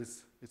nature,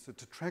 it's a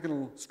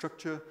tetragonal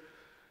structure,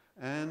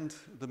 and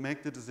the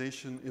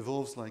magnetization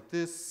evolves like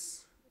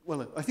this.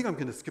 Well, I think I'm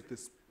going to skip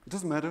this. It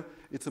doesn't matter.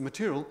 It's a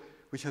material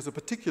which has a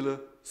particular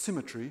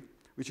symmetry,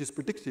 which is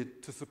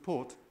predicted to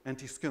support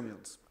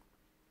antiskyrmions.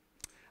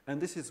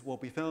 And this is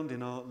what we found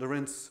in our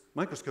Lorentz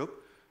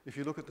microscope. If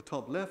you look at the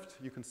top left,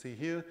 you can see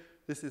here,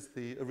 this is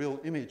a real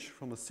image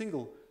from a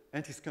single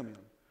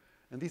antiskyrmion.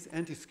 And these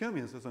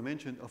antiskyrmions, as I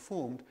mentioned, are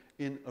formed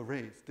in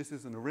arrays. This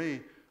is an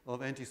array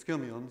of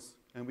antiskyrmions,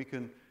 and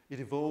it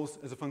evolves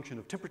as a function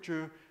of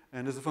temperature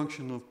and as a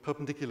function of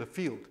perpendicular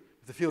field.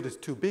 If the field is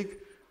too big,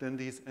 then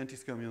these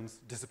antiskyrmions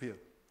disappear.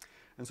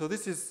 And so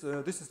this is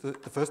the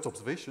first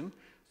observation.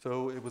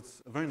 So it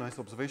was a very nice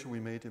observation we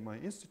made in my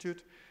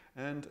institute.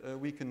 And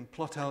we can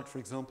plot out, for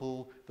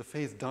example, the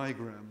phase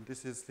diagram.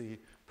 This is the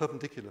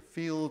perpendicular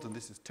field, and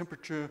this is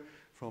temperature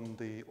from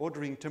the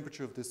ordering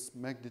temperature of this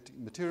magnetic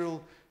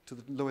material to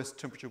the lowest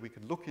temperature we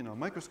can look in our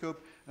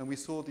microscope. And we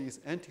saw these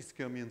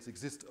antiskyrmions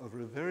exist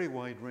over a very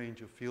wide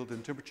range of field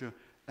and temperature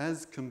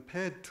as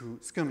compared to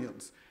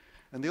skyrmions.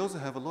 And they also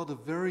have a lot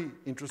of very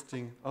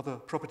interesting other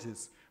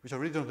properties, which I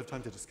really don't have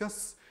time to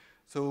discuss.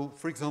 So,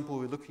 for example,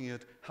 we're looking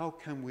at how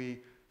can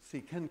we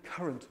see, can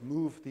current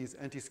move these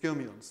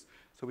antiskyrmions?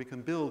 So we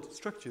can build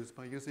structures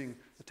by using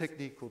a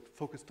technique called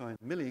focus-time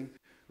milling.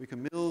 We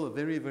can mill a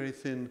very, very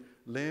thin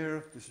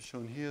layer. This is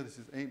shown here. This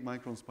is 8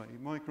 microns by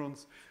 8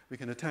 microns. We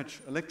can attach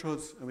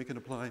electrodes, and we can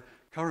apply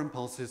current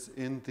pulses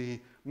in the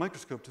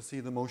microscope to see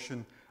the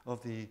motion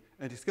of the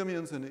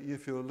antiskyrmions. And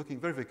if you're looking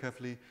very, very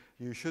carefully,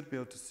 you should be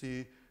able to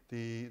see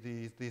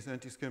these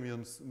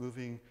antiskyrmions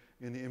moving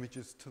in the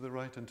images to the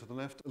right and to the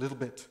left a little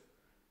bit.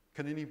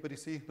 Can anybody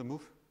see them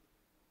move?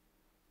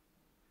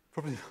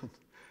 Probably not.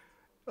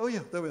 Oh yeah,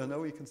 there we are. Now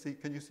we can see.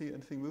 Can you see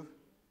anything move?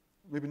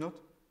 Maybe not.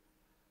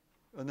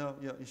 Now,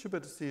 yeah, you should be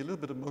able to see a little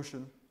bit of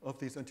motion of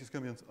these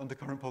antiskyrmions under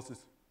current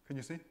pulses. Can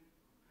you see?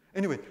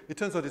 Anyway, it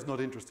turns out it's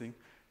not interesting.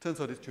 It turns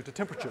out it's due to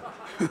temperature.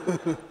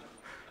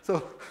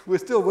 So we're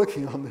still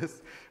working on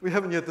this. We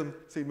haven't yet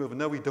seen move, and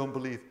now we don't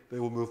believe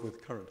they will move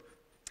with current.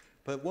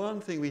 But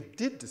one thing we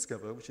did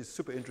discover, which is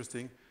super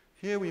interesting,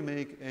 here we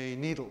make a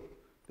needle.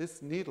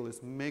 This needle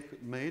is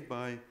made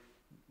by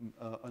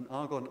an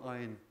argon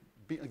ion,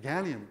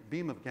 a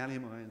beam of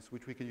gallium ions,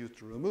 which we can use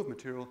to remove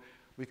material.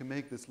 We can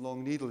make this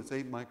long needle, it's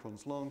 8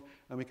 microns long,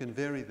 and we can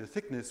vary the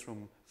thickness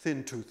from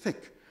thin to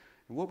thick.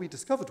 And what we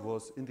discovered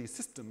was, in these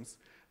systems,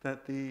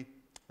 that the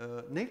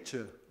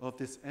nature of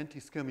this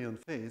antiskyrmion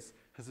phase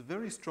has a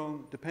very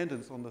strong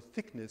dependence on the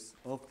thickness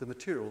of the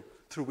material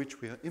through which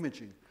we are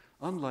imaging,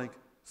 unlike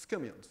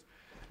skyrmions.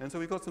 And so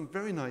we got some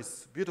very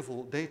nice,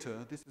 beautiful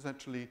data. This is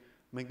actually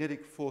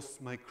magnetic force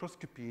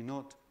microscopy,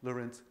 not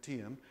Lorentz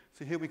TM.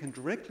 So here we can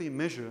directly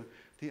measure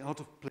the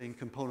out-of-plane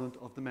component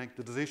of the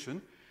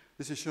magnetization.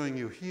 This is showing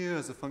you here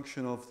as a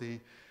function of the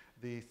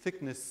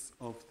thickness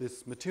of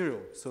this material.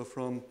 So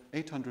from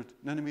 800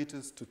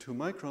 nanometers to 2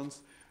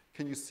 microns,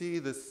 can you see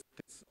this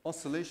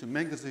oscillation,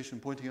 magnetization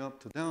pointing up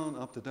to down,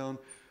 up to down?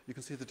 You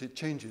can see that it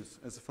changes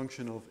as a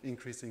function of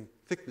increasing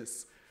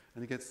thickness,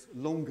 and it gets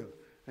longer.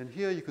 And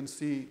here you can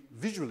see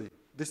visually,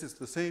 this is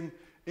the same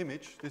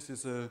image. This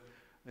is a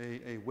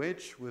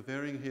wedge. We're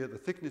varying here. The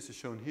thickness is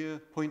shown here,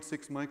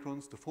 0.6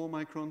 microns to 4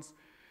 microns.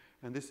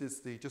 And this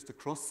is just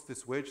across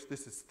this wedge.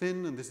 This is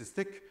thin and this is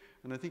thick.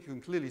 And I think you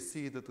can clearly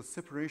see that the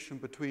separation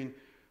between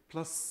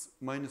plus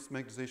minus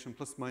magnetization,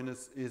 plus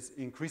minus, is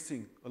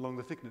increasing along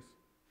the thickness.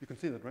 You can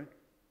see that, right?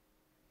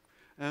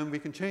 And we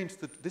can change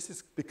that. This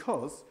is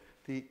because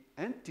the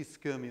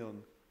antiskyrmion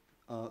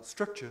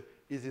structure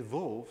is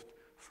evolved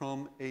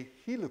from a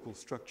helical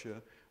structure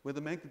where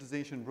the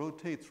magnetization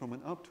rotates from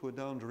an up to a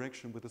down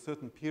direction with a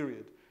certain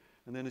period.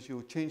 And then as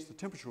you change the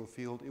temperatural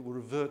field, it will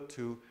revert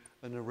to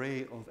an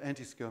array of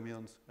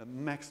antiskyrmions at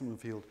maximum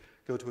field,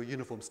 go to a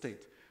uniform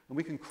state. And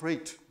we can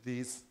create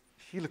these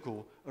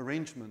helical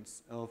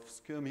arrangements of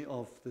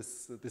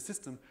this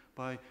system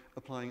by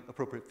applying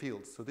appropriate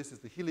fields. So this is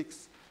the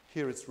helix.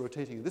 Here it's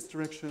rotating in this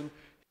direction.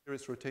 Here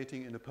it's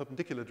rotating in a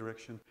perpendicular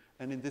direction.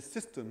 And in this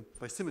system,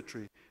 by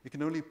symmetry, it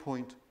can only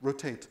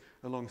rotate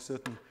along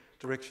certain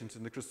directions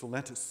in the crystal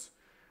lattice.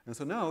 And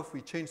so now if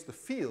we change the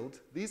field,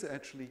 these are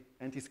actually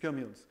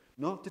antiskyrmions,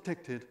 not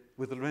detected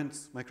with the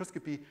Lorentz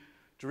microscopy,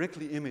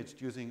 directly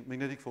imaged using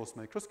magnetic force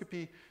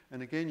microscopy.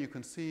 And again, you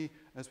can see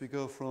as we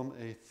go from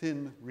a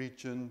thin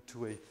region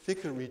to a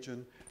thicker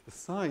region, the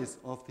size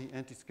of the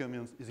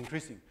antiskyrmions is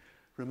increasing.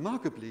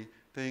 Remarkably,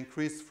 they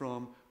increase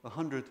from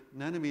 100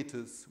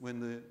 nanometers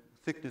when the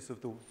thickness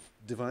of the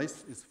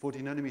device is 40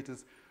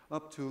 nanometers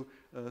up to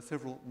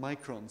several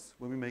microns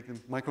when we make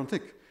them micron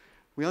thick.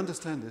 We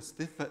understand this.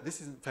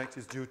 This is, in fact,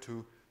 is due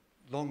to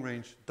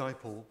long-range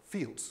dipole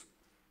fields.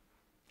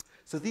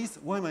 So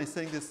why am I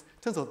saying this?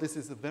 Turns out this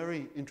is a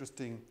very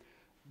interesting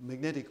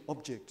magnetic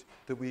object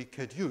that we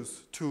could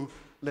use to,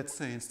 let's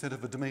say, instead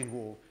of a domain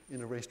wall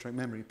in a racetrack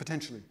memory,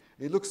 potentially.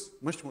 It looks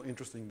much more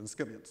interesting than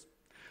skyrmions.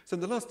 So in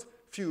the last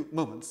few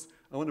moments,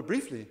 I want to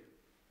briefly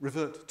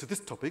revert to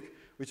this topic,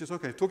 which is,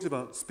 okay, it talks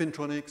about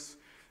spintronics,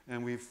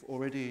 and we've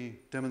already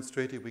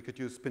demonstrated we could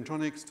use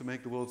spintronics to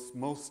make the world's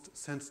most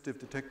sensitive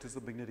detectors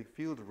of magnetic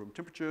field at room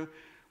temperature.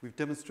 We've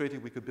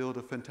demonstrated we could build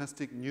a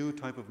fantastic new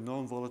type of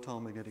non-volatile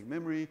magnetic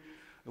memory,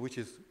 which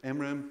is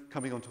MRAM,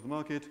 coming onto the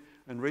market.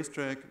 And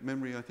racetrack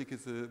memory, I think,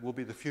 will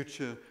be the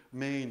future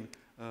main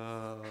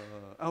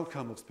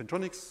outcome of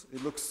spintronics.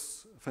 It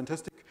looks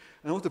fantastic.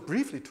 And I want to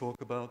briefly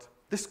talk about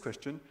this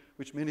question,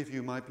 which many of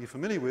you might be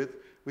familiar with,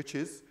 which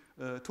is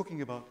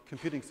talking about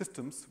computing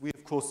systems. We,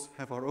 of course,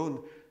 have our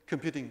own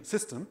computing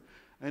system,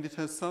 and it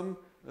has some,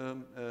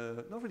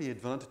 not really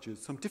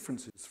advantages, some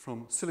differences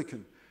from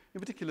silicon. In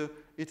particular,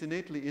 it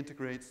innately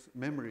integrates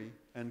memory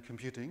and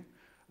computing.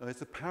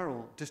 It's a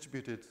parallel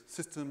distributed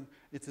system.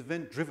 It's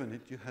event-driven.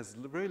 It has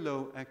very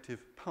low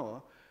active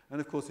power.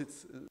 And of course,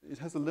 it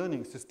has a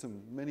learning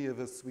system. Many of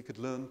us, we could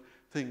learn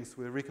things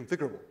were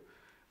reconfigurable.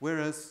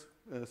 Whereas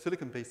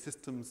silicon-based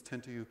systems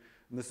tend to,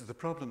 and this is the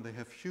problem, they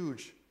have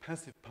huge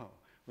passive power.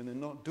 When they're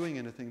not doing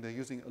anything, they're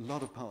using a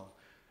lot of power,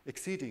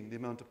 exceeding the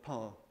amount of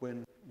power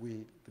the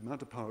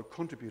amount of power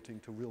contributing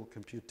to real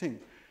computing.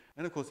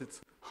 And of course,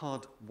 it's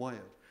hardwired.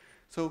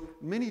 So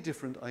many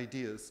different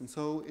ideas. And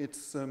so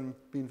it's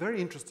been very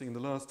interesting in the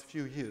last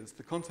few years.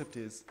 The concept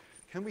is,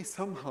 can we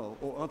somehow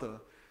or other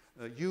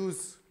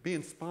be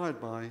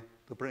inspired by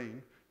the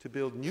brain to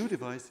build new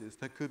devices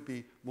that could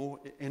be more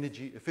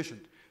energy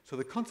efficient. So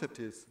the concept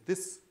is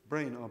this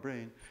brain, our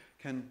brain,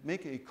 can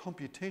make a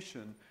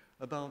computation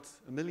about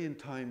 1 million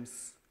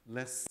times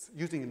less,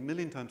 using 1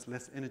 million times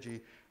less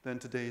energy than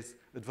today's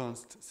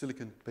advanced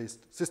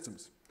silicon-based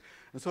systems.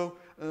 And so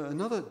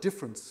another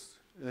difference,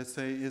 let's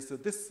say, is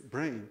that this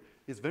brain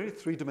is very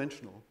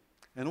three-dimensional,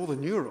 and all the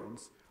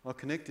neurons are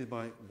connected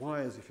by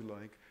wires, if you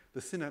like,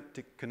 the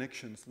synaptic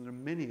connections, and there are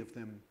many of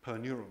them per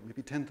neuron,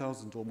 maybe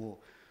 10,000 or more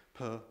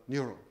per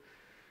neuron.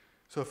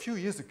 So a few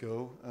years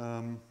ago,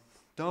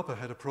 DARPA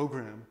had a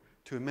program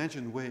to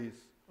imagine ways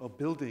of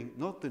building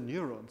not the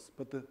neurons,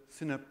 but the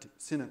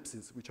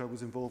synapses, which I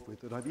was involved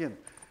with at IBM.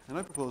 And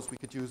I proposed we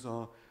could use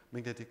our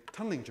magnetic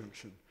tunneling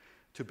junction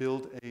to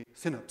build a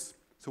synapse.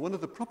 So one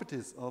of the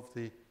properties of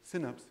the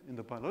synapse in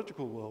the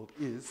biological world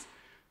is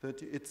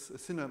that a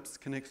synapse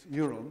connects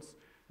neurons,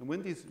 and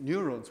when these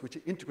neurons, which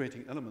are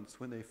integrating elements,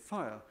 when they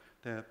fire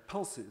their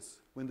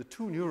pulses, when the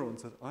two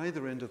neurons at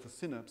either end of the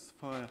synapse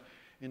fire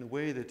in a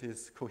way that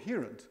is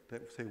coherent,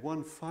 that say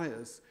one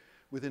fires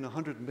within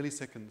 100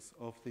 milliseconds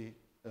of the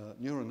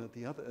neuron at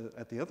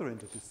the other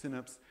end of the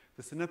synapse,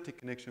 the synaptic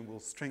connection will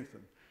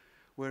strengthen.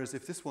 Whereas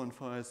if this one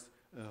fires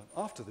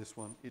after this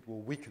one, it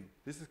will weaken.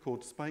 This is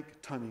called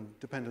spike timing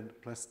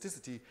dependent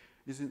plasticity,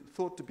 is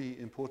thought to be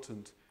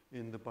important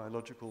in the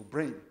biological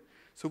brain.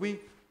 So we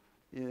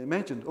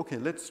imagined, okay,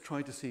 let's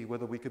try to see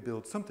whether we could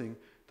build something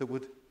that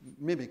would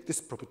mimic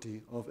this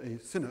property of a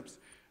synapse.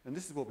 And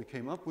this is what we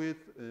came up with.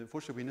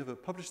 Fortunately, we never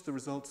published the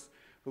results,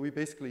 but we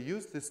basically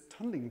used this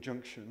tunneling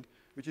junction,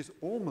 which is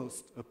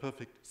almost a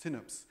perfect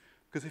synapse.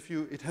 Because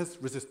it has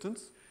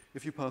resistance.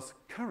 If you pass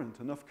current,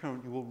 enough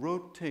current, you will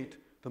rotate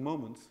the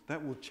moments.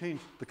 That will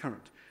change the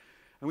current.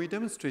 And we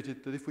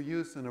demonstrated that if we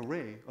use an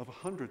array of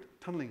 100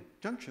 tunneling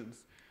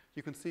junctions,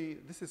 you can see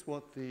this is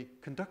what the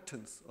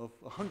conductance of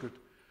 100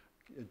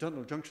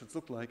 tunnel junctions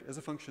look like as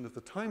a function of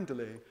the time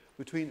delay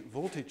between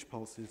voltage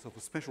pulses of a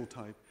special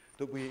type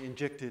that we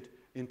injected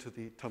into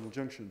the tunnel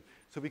junction.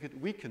 So we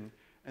could weaken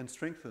and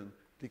strengthen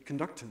the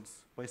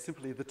conductance by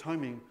simply the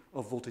timing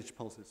of voltage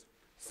pulses,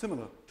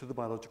 similar to the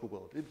biological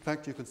world. In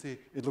fact, you can see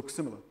it looks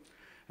similar.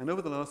 And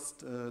over the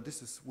last,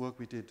 this is work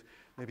we did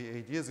maybe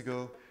 8 years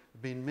ago, there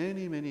have been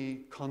many,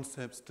 many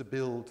concepts to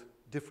build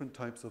different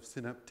types of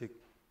synaptic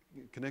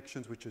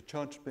connections which are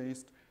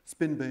charge-based,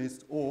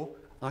 spin-based, or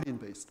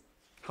ion-based.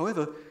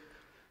 However,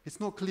 it's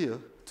not clear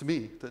to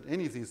me that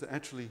any of these are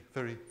actually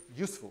very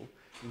useful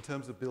in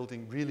terms of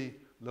building really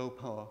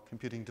low-power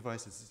computing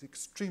devices. It's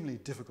extremely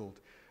difficult,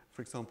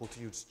 for example,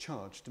 to use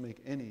charge to make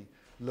any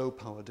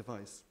low-power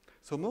device.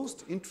 So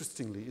most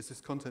interestingly is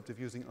this concept of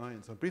using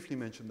ions. I briefly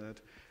mentioned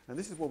that, and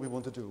this is what we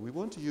want to do. We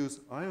want to use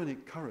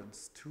ionic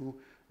currents to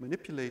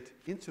manipulate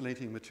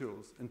insulating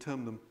materials and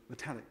turn them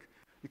metallic.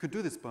 You could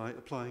do this by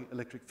applying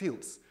electric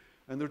fields,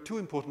 and there are two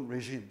important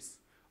regimes.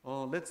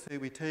 Let's say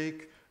we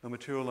take a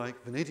material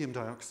like vanadium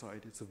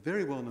dioxide. It's a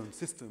very well-known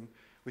system,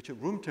 which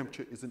at room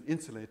temperature is an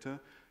insulator.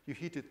 You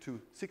heat it to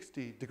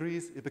 60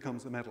 degrees, it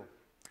becomes a metal.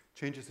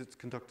 Changes its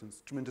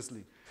conductance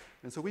tremendously.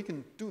 And so we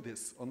can do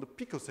this on the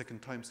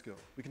picosecond timescale.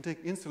 We can take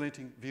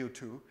insulating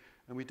VO2,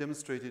 and we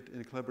demonstrated in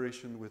a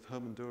collaboration with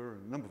Herman Durr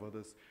and a number of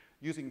others,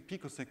 using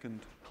picosecond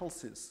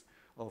pulses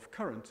of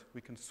current,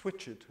 we can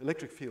switch it,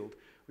 electric field,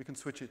 we can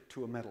switch it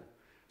to a metal.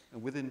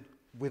 And within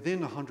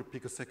 100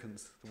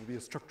 picoseconds, there will be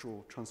a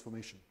structural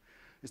transformation.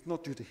 It's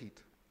not due to heat.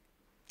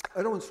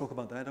 I don't want to talk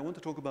about that. I want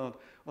to talk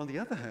about, on the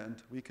other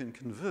hand, we can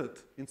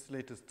convert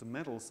insulators to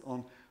metals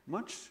on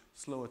much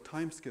slower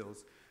timescales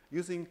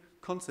using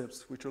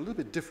concepts which are a little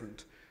bit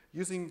different,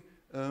 using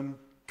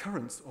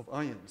currents of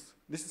ions.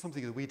 This is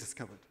something that we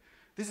discovered.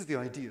 This is the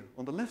idea.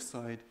 On the left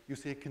side, you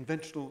see a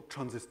conventional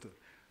transistor.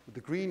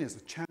 The green is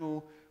a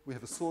channel. We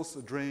have a source,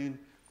 a drain.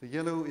 The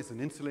yellow is an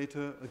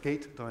insulator, a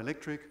gate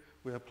dielectric.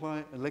 We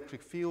apply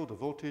electric field, a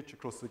voltage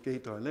across the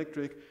gate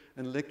dielectric,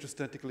 and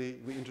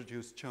electrostatically we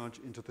introduce charge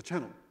into the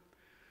channel.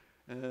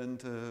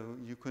 And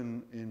you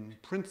can, in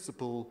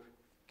principle,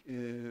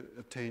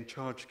 obtain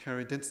charge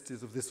carrier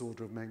densities of this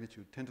order of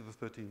magnitude, 10 to the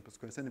 13 per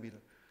square centimeter.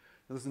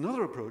 Now, there's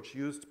another approach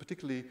used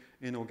particularly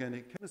in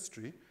organic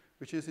chemistry,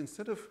 which is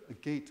instead of a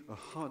gate,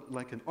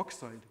 like an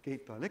oxide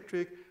gate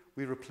dielectric,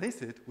 we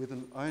replace it with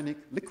an ionic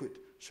liquid,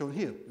 shown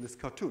here in this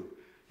cartoon.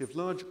 You have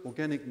large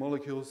organic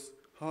molecules,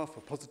 half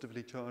are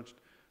positively charged,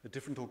 a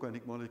different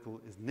organic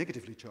molecule is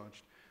negatively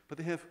charged, but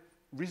they have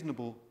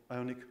reasonable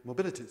ionic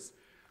mobilities.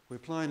 We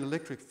apply an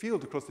electric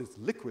field across this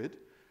liquid,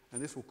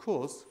 and this will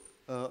cause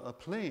a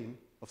plane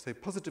of, say,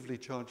 positively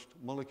charged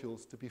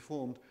molecules to be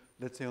formed,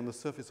 let's say, on the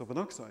surface of an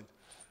oxide.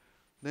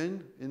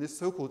 Then, in this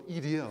so-called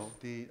EDL,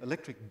 the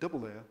electric double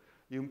layer,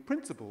 you in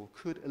principle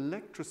could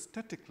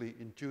electrostatically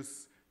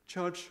induce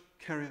charge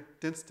carrier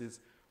densities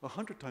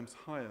 100 times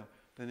higher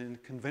than in a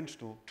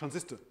conventional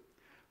transistor.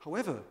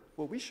 However,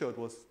 what we showed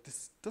was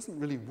this doesn't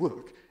really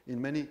work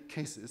in many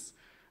cases,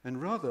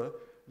 and rather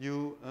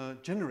you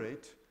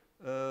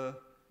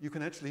you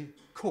can actually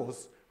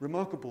cause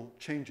remarkable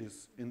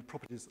changes in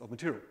properties of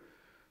material.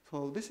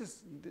 So this is,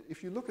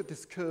 if you look at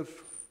this curve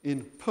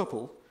in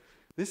purple,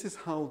 this is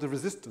how the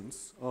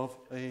resistance of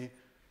a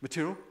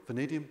material,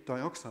 vanadium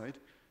dioxide,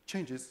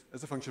 changes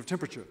as a function of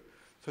temperature.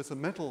 So it's a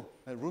metal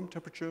at room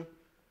temperature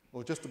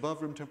or just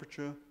above room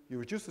temperature. You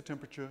reduce the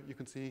temperature, you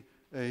can see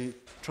a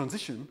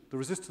transition. The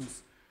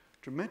resistance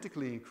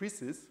dramatically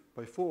increases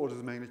by 4 orders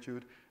of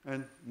magnitude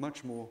and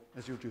much more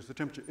as you reduce the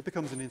temperature. It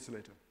becomes an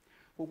insulator.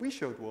 What we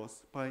showed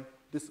was by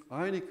this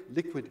ionic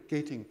liquid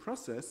gating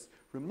process,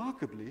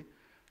 remarkably,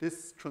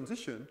 this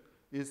transition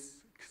is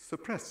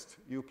suppressed.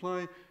 You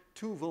apply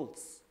 2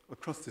 volts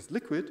across this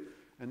liquid,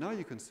 and now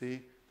you can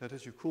see that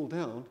as you cool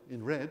down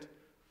in red,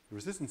 the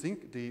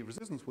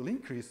resistance will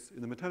increase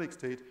in the metallic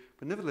state,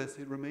 but nevertheless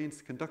it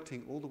remains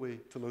conducting all the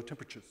way to low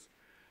temperatures.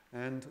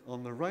 And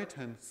on the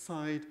right-hand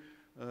side,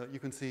 you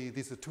can see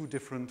these are 2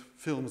 different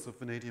films of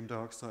vanadium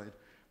dioxide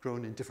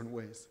grown in different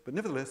ways. But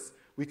nevertheless,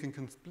 we can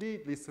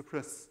completely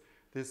suppress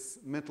this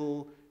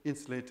metal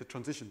insulator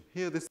transition.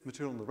 Here, this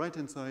material on the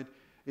right-hand side,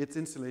 it's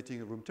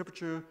insulating at room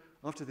temperature.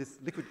 After this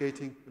liquid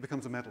gating, it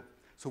becomes a metal.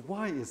 So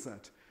why is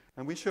that?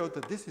 And we showed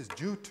that this is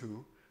due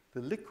to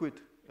the liquid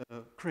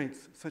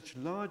creates such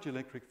large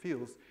electric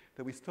fields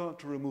that we start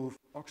to remove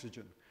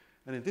oxygen.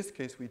 And in this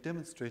case, we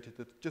demonstrated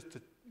that just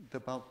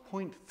about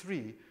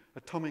 0.3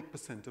 atomic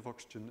percent of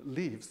oxygen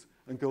leaves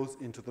and goes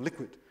into the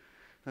liquid.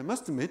 I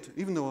must admit,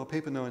 even though our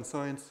paper now in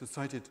Science is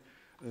cited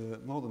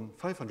more than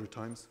 500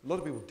 times, a lot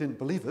of people didn't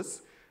believe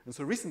us. And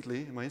so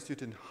recently, in my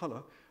institute in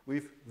Halle,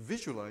 we've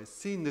visualized,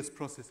 seen this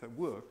process at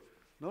work,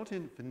 not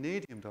in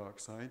vanadium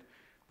dioxide,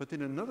 but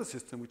in another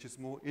system which is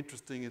more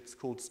interesting. It's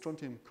called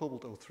strontium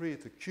cobalt 03.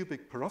 It's a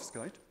cubic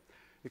perovskite.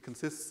 It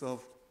consists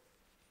of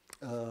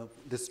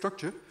this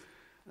structure.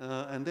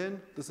 And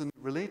then there's a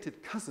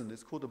related cousin.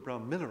 It's called a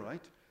brown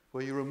millerite,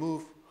 where you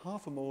remove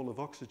half a mole of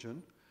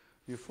oxygen.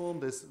 You form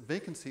this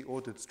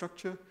vacancy-ordered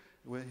structure,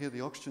 where here the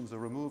oxygens are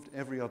removed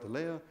every other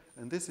layer.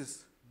 And this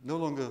is no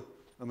longer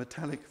a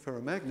metallic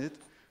ferromagnet.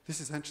 This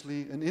is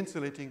actually an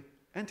insulating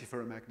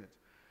antiferromagnet.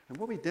 And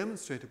what we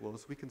demonstrated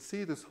was we can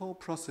see this whole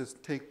process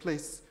take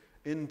place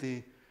in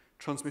the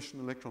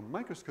transmission electron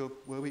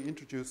microscope, where we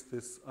introduce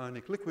this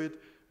ionic liquid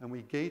and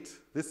we gate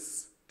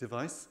this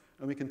device,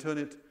 and we can turn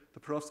it, the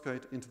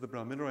perovskite, into the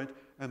brown millerite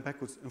and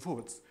backwards and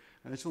forwards.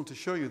 And I just want to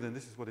show you then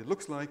this is what it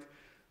looks like.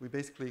 We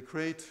basically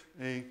create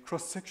a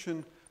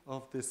cross-section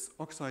of this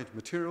oxide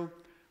material.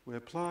 We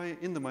apply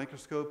in the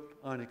microscope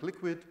ionic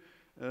liquid,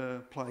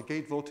 apply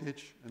gate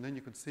voltage, and then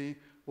you can see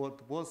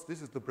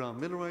this is the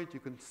brown millerite. You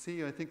can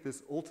see, I think,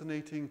 this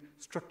alternating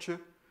structure.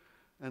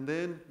 And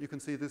then you can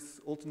see this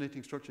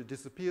alternating structure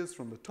disappears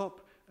from the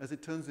top as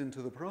it turns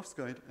into the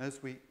perovskite.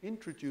 As we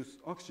introduce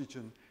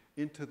oxygen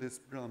into this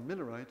brown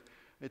millerite,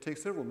 it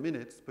takes several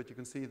minutes, but you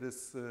can see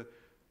this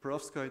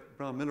perovskite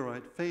brown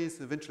millerite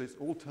phase. Eventually, it's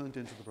all turned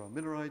into the brown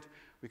millerite.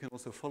 We can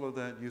also follow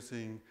that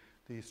using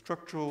the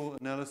structural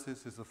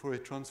analysis. Is a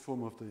Fourier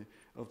transform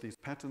of these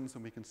patterns,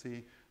 and we can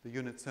see the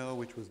unit cell,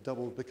 which was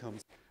doubled,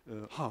 becomes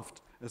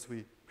halved as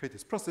we create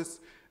this process.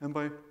 And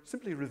by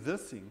simply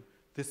reversing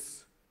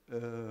this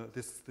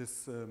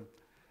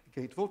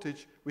gate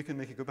voltage, we can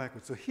make it go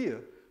backwards. So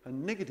here, a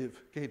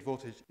negative gate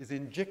voltage is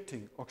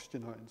injecting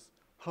oxygen ions,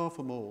 half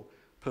a mole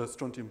per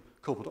strontium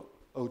cobalt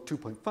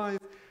 2.5.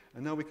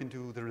 And now we can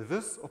do the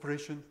reverse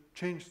operation,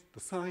 change the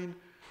sign,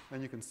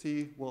 and you can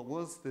see what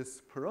was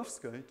this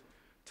perovskite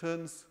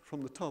turns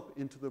from the top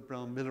into the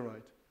brown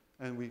millerite,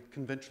 and we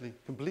conventionally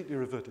completely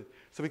revert it.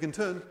 So we can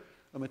turn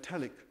a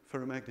metallic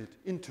ferromagnet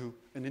into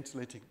an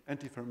insulating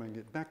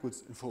antiferromagnet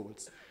backwards and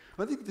forwards.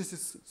 I think this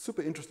is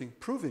super interesting,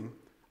 proving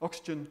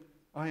oxygen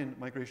ion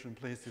migration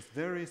plays this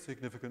very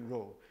significant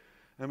role.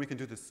 And we can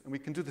do this, and we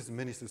can do this in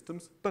many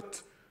systems.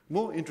 But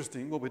more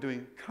interesting, what we're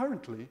doing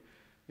currently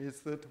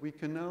is that we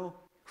can now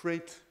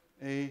create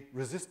a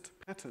resist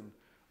pattern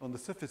on the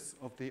surface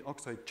of the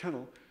oxide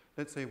channel,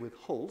 let's say with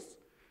holes,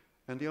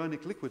 and the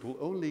ionic liquid will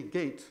only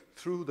gate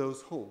through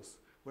those holes.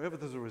 Wherever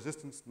there's a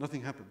resistance,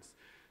 nothing happens.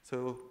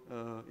 So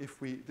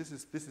this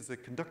is a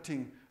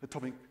conducting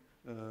atomic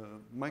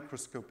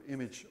microscope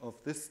image of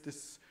this.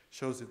 This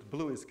shows that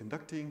blue is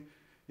conducting.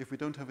 If we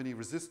don't have any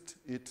resist,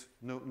 it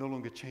no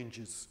longer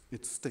changes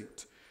its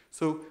state.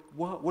 So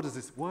what is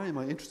this? Why am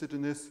I interested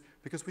in this?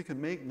 Because we can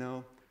make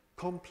now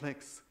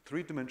complex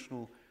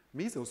three-dimensional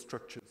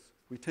mesostructures.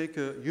 We take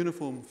a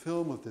uniform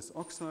film of this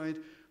oxide,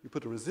 we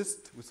put a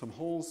resist with some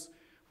holes,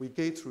 we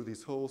gate through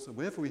these holes, and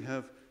wherever we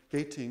have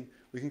gating,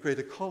 we can create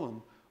a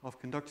column of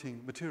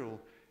conducting material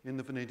in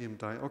the vanadium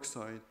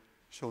dioxide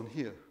shown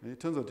here. And it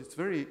turns out it's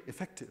very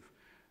effective.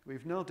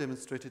 We've now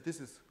demonstrated,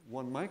 this is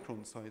 1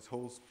 micron size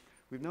holes.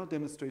 We've now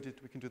demonstrated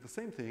we can do the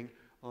same thing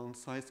on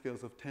size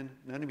scales of 10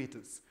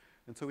 nanometers.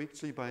 And so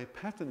actually by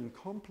patterning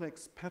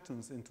complex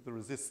patterns into the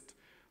resist,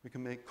 we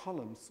can make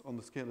columns on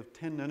the scale of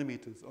 10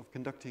 nanometers of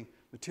conducting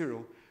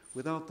material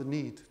without the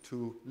need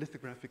to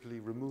lithographically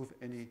remove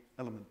any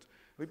element.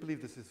 We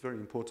believe this is very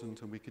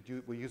important, and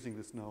we're using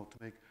this now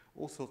to make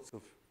all sorts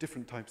of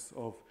different types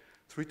of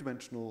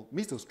three-dimensional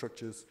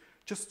mesostructures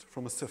just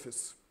from a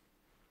surface.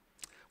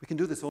 We can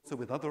do this also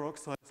with other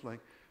oxides like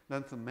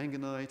lanthanum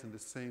manganite and the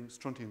same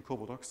strontium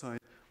cobalt oxide,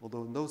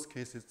 although in those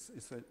cases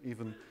it's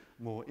even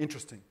more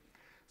interesting.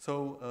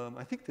 So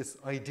I think this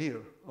idea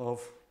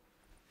of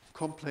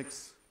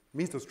complex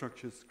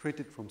mesostructures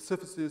created from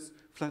surfaces,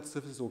 flat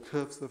surfaces or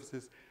curved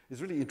surfaces,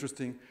 is really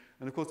interesting.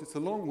 And of course, it's a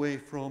long way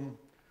from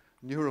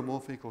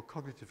neuromorphic or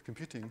cognitive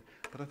computing,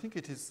 but I think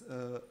it is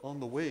on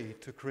the way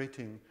to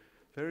creating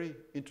very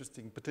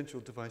interesting potential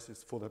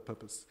devices for that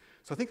purpose.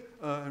 So I think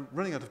I'm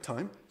running out of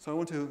time, so I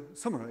want to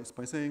summarize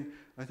by saying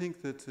I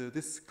think that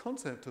this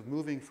concept of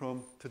moving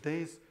from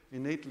today's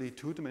innately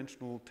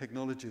two-dimensional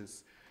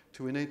technologies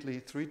to innately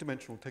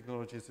three-dimensional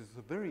technologies is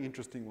a very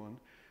interesting one.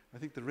 I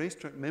think the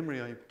racetrack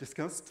memory I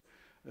discussed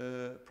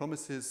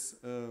promises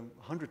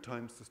 100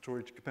 times the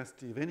storage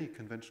capacity of any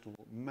conventional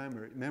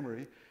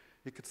memory.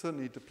 It could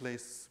certainly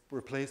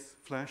replace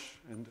flash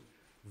and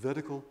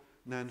vertical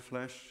NAND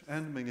flash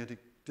and magnetic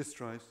disk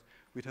drives.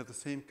 We'd have the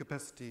same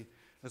capacity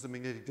as a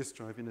magnetic disk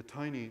drive in a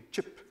tiny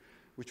chip,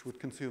 which would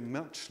consume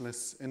much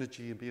less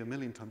energy and be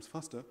 1,000,000 times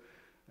faster.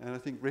 And I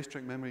think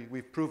racetrack memory,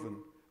 we've proven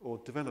or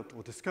developed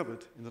or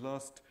discovered in the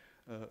last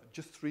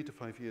just 3 to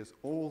 5 years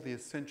all the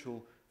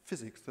essential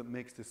physics that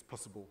makes this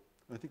possible.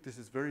 I think this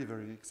is very,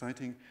 very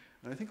exciting.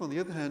 And I think on the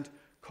other hand,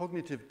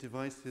 cognitive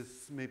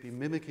devices may be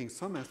mimicking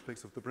some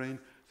aspects of the brain.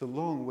 It's a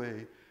long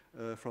way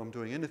from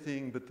doing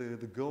anything, but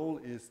the goal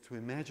is to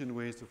imagine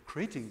ways of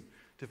creating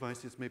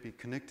devices, maybe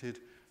connected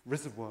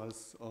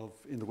reservoirs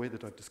in the way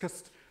that I've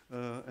discussed.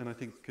 And I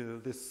think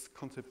this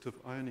concept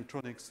of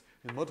ionetronics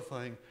and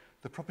modifying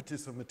the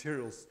properties of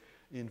materials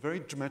in very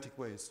dramatic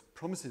ways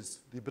promises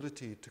the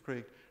ability to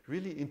create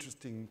really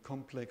interesting,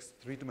 complex,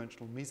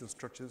 three-dimensional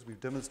mesostructures. We've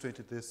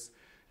demonstrated this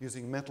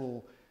using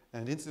metal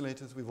and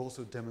insulators. We've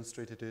also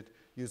demonstrated it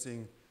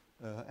using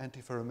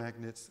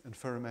antiferromagnets and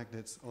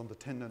ferromagnets on the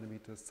 10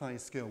 nanometer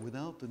size scale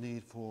without the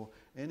need for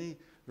any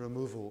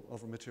removal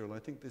of a material. I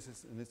think this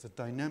is, and it's a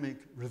dynamic,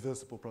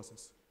 reversible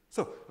process.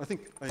 So I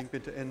think I'm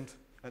going to end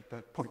at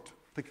that point.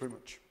 Thank you very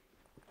much.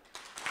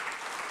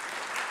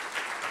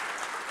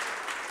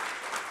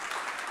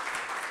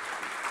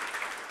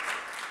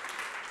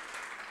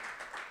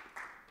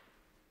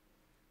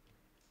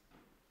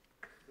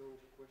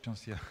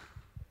 Yeah.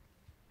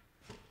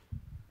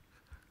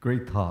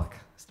 Great talk,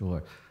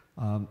 Stuart.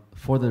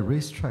 For the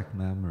racetrack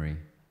memory,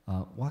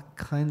 what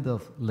kind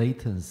of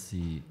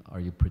latency are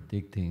you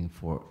predicting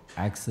for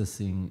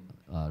accessing,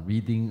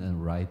 reading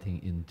and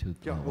writing into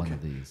one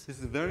of these? This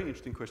is a very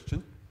interesting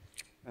question.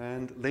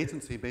 And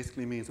latency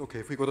basically means, okay,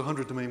 if we've got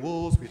 100 domain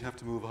walls, we'd have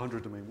to move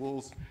 100 domain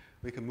walls.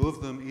 We can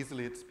move them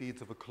easily at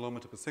speeds of 1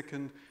 kilometer per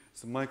second.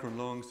 It's a micron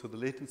long, so the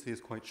latency is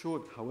quite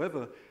short.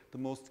 However, the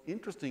most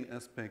interesting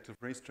aspect of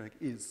racetrack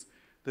is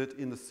that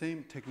in the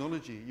same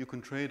technology, you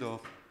can trade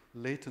off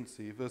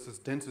latency versus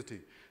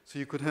density. So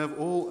you could have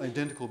all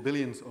identical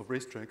billions of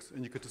racetracks,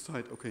 and you could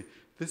decide, okay,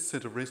 this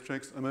set of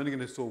racetracks, I'm only going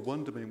to store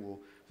 1 domain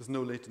wall. There's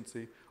no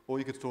latency. Or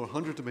you could store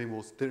 100 domain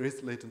walls. There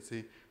is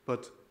latency,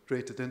 but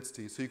greater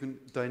density. So you can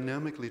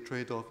dynamically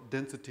trade off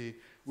density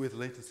with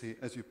latency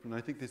as you. And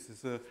I think this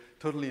is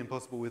totally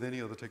impossible with any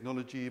other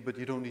technology, but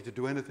you don't need to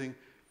do anything.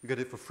 You get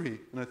it for free.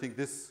 And I think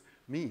this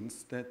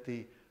means that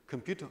the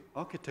computer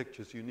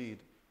architectures you need,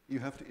 you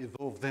have to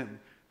evolve them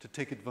to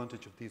take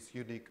advantage of these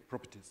unique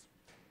properties.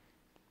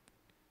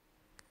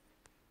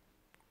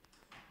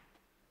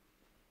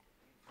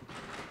 So in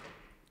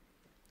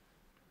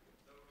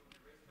the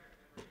racetrack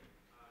memory,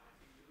 as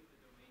you move the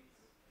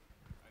domains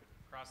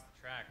across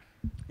the track,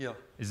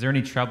 is there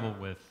any trouble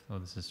with, oh,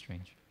 this is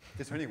strange.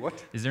 Is there any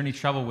what? Is there any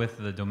trouble with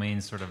the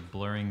domains sort of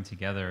blurring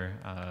together?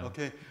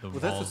 Okay, well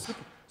that's a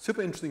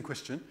super interesting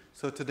question.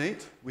 So to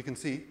date, we can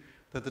see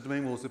that the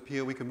domain walls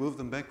appear. We can move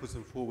them backwards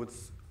and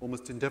forwards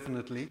almost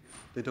indefinitely.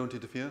 They don't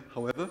interfere.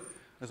 However,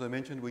 as I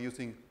mentioned, we're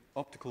using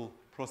optical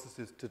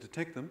processes to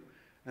detect them,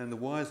 and the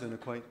wires are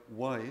quite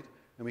wide,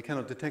 and we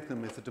cannot detect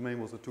them if the domain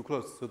walls are too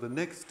close. So the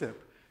next step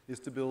is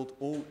to build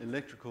all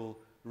electrical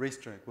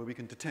racetrack where we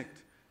can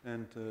detect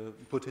and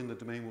put in the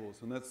domain walls,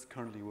 and that's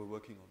currently we're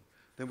working on.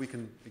 Then we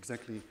can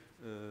exactly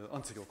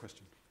answer your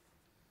question.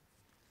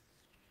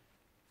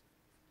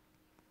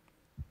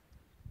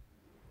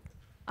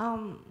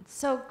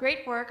 So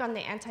great work on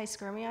the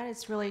anti-skyrmion.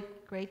 It's really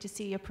great to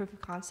see a proof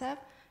of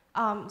concept.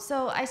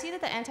 So I see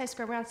that the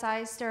anti-skyrmion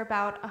size, they're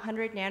about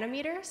 100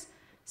 nanometers.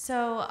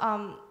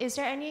 So is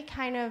there any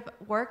kind of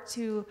work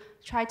to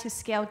try to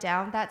scale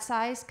down that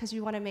size? Because we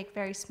want to make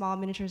very small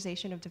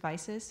miniaturization of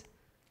devices.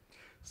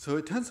 So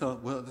it turns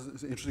out, well, this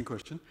is an interesting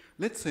question.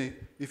 Let's say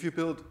if you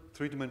build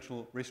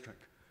three-dimensional racetrack,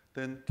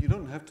 then you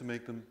don't have to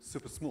make them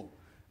super small.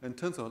 And it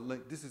turns out,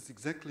 like, this is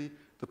exactly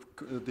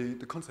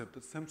the concept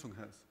that Samsung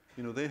has.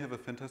 You know, they have a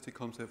fantastic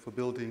concept for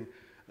building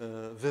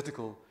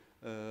vertical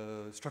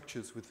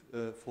structures with,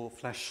 for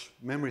flash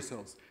memory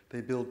cells.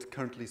 They build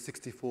currently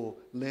 64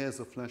 layers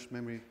of flash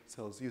memory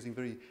cells using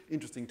very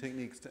interesting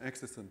techniques to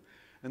access them.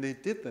 And they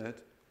did that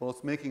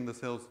whilst making the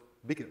cells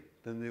bigger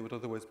than they would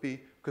otherwise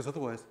be, because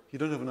otherwise you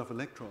don't have enough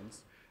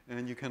electrons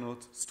and you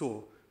cannot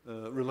store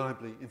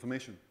reliably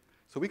information.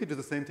 So we could do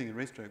the same thing in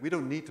racetrack. We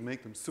don't need to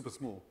make them super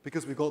small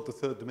because we got the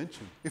third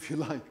dimension, if you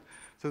like.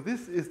 So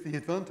this is the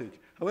advantage.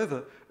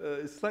 However,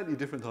 a slightly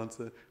different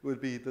answer would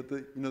be that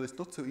it's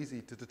not so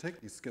easy to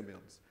detect these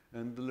skyrmions.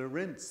 And the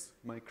Lorentz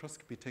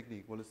microscopy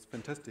technique, while it's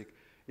fantastic,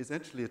 is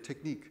actually a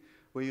technique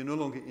where you're no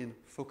longer in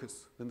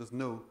focus, and there's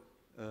no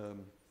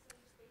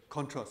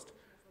contrast.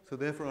 So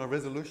therefore, our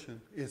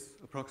resolution is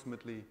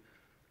approximately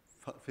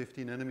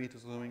 15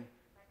 nanometers or something.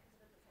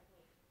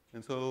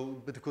 And so,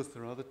 but of course,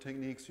 there are other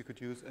techniques you could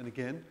use. And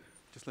again,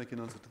 just like in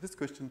answer to this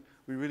question,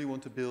 we really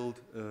want to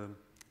build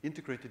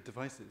integrated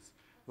devices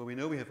where we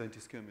know we have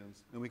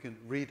anti-skyrmions and we can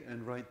read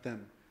and write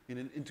them in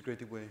an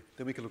integrated way.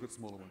 Then we can look at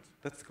smaller ones.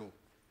 That's the goal.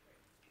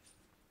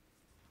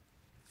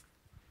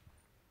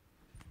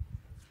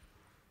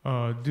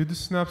 Do the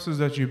synapses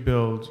that you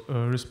build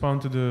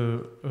respond to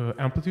the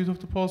amplitude of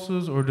the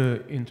pulses or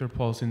the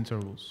interpulse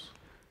intervals?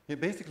 Yeah,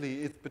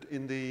 basically,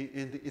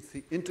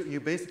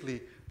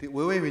 the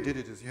way we did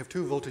it is you have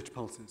two voltage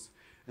pulses,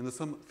 and there's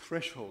some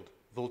threshold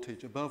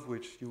voltage above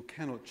which you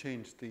cannot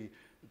change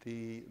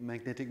the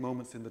magnetic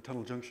moments in the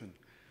tunnel junction,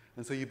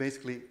 and so you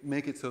basically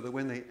make it so that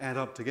when they add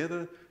up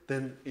together,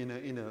 then in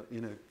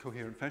a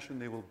coherent fashion,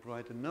 they will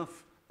provide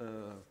enough.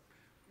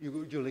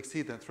 You'll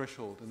exceed that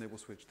threshold, and they will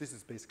switch. This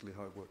is basically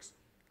how it works.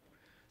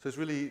 So it's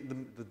really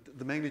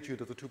the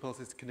magnitude of the two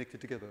pulses connected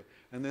together,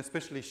 and they're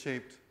specially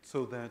shaped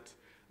so that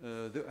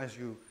as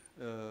you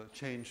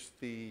change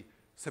the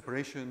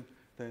separation,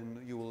 then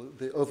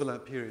the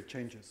overlap period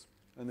changes,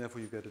 and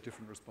therefore you get a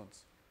different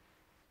response.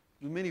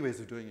 There are many ways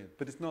of doing it,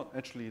 but it's not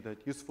actually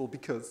that useful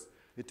because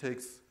it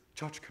takes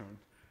charge current,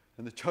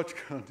 and the charge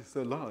current is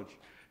so large,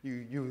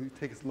 you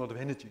take a lot of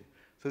energy.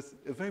 So it's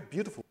very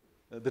beautiful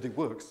that it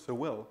works so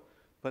well,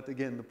 but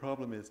again, the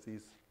problem is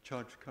these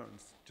charge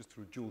currents, just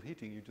through Joule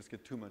heating, you just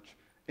get too much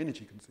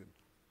energy consumed.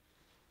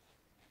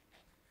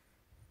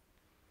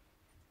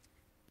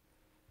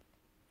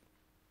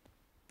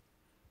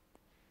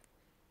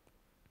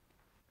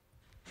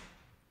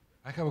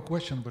 I have a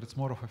question, but it's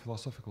more of a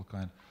philosophical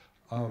kind.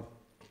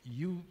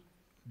 You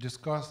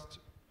discussed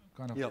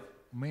kind of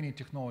many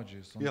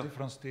technologies on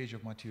different stage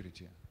of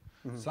maturity.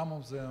 Mm-hmm. Some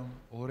of them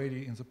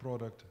already in the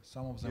product,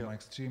 some of them are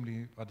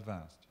extremely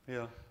advanced.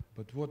 Yeah.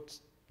 But what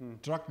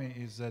struck me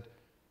is that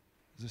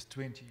this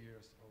 20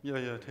 years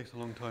of it takes a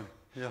long time.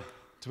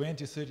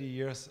 20, 30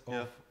 years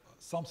of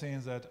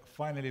something that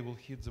finally will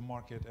hit the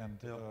market and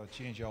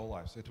change our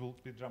lives. It will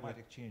be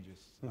dramatic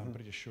changes, I'm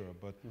pretty sure.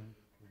 But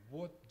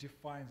what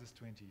defines this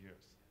 20 years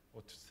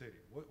or 30?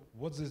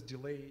 What this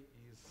delay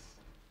is?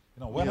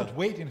 You know, we're not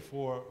waiting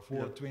for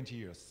 20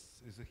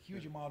 years. It's a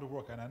huge amount of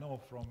work, and I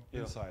know from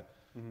inside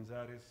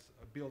that is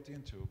built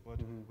into. But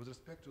with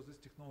respect to these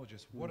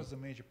technologies, what are the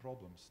major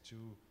problems to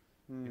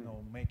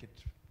make it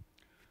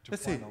to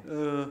Let's final? see.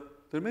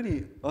 There are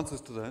many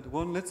answers to that.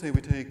 One, let's say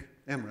we take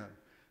MRAM.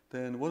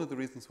 Then one of the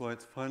reasons why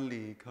it's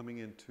finally coming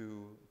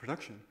into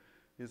production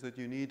is that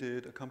you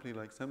needed a company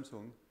like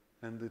Samsung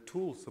and the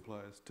tool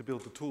suppliers to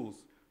build the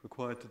tools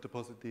required to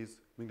deposit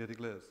these magnetic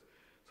layers.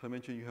 So I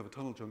mentioned you have a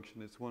tunnel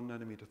junction, it's 1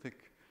 nanometer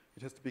thick.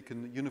 It has to be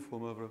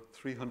uniform over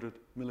 300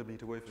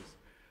 millimeter wafers.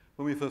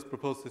 When we first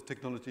proposed this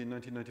technology in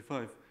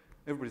 1995,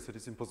 everybody said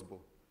it's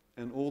impossible.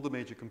 And all the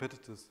major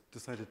competitors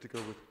decided to go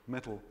with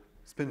metal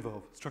spin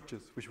valve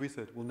structures, which we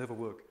said will never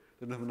work.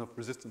 They don't have enough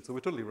resistance, so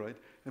we're totally right.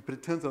 But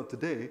it turns out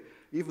today,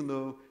 even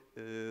though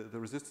the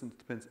resistance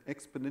depends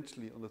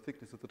exponentially on the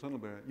thickness of the tunnel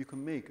barrier, you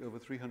can make over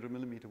 300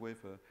 millimeter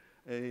wafer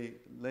a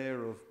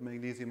layer of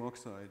magnesium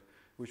oxide,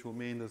 which will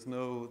mean there's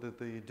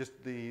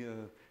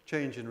the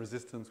change in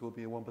resistance will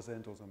be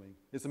 1% or something.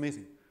 It's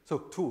amazing. So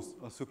tools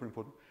are super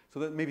important. So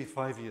that maybe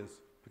 5 years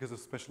because of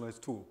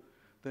specialized tool.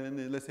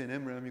 Then let's say in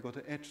MRAM you've got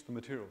to etch the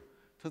material.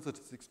 Turns out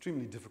it's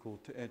extremely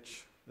difficult to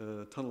etch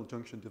tunnel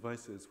junction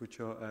devices which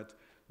are at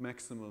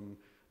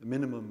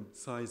minimum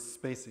size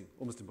spacing,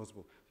 almost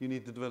impossible. You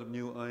need to develop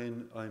new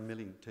ion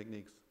milling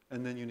techniques,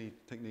 and then you need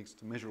techniques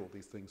to measure all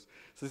these things.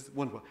 So this is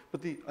one part.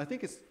 But I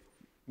think it's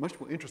much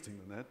more interesting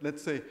than that.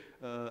 Let's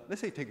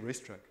say take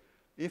racetrack.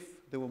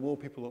 If there were more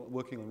people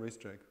working on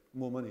racetrack,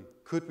 more money,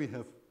 could we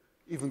have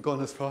even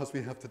gone as far as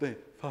we have today,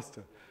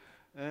 faster?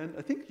 And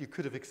I think you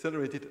could have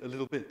accelerated a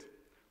little bit.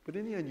 But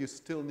in the end, you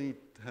still need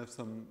to have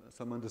some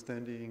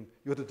understanding.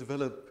 You have to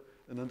develop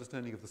an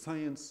understanding of the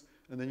science,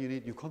 and then you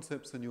need new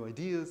concepts and new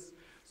ideas.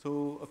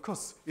 So, of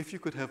course, if you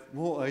could have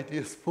more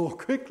ideas more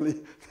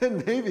quickly,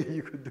 then maybe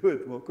you could do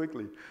it more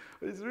quickly.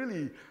 It's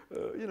really,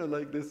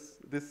 like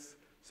this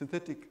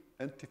synthetic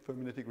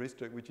antiferromagnetic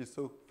racetrack, which is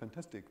so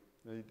fantastic.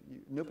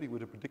 Nobody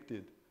would have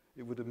predicted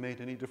it would have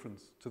made any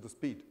difference to the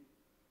speed.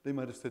 They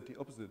might have said the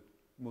opposite,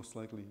 most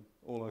likely.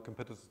 All our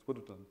competitors would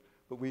have done.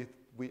 But we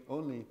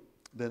only,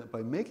 then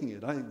by making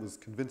it, I was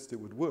convinced it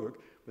would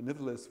work, but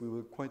nevertheless, we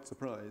were quite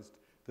surprised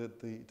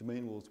that the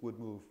domain walls would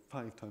move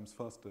 5 times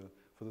faster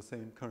for the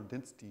same current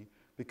density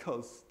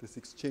because this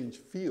exchange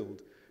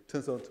field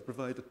turns out to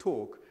provide a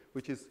torque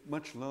which is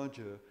much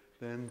larger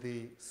than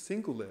the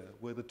single layer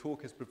where the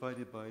torque is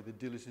provided by the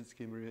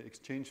Dirichlet-Maria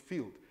exchange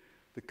field.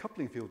 the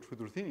coupling field with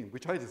ruthenium,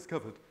 which I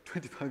discovered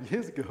 25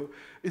 years ago,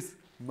 is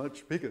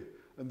much bigger.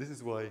 And this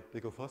is why they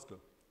go faster.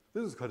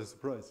 This is quite a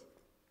surprise.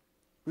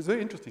 It was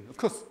very interesting. Of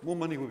course, more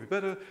money would be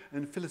better.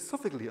 And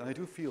philosophically, I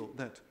do feel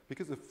that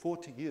because of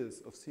 40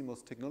 years of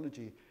CMOS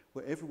technology,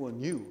 where everyone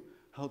knew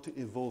how to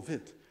evolve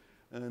it,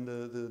 and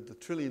the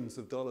trillions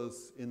of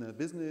dollars in a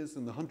business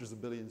and the hundreds of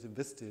billions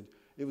invested,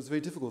 it was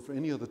very difficult for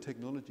any other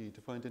technology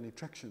to find any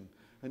traction.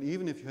 And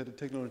even if you had a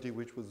technology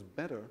which was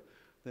better,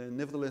 then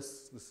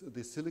nevertheless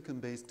the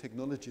silicon-based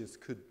technologies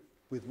could,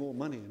 with more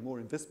money and more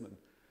investment,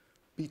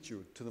 beat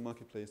you to the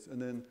marketplace.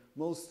 And then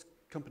most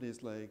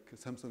companies like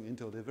Samsung,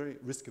 Intel, they're very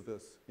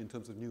risk-averse in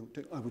terms of new,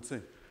 I would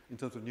say, in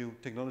terms of new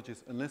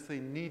technologies, unless they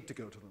need to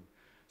go to them.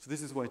 So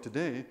this is why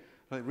today,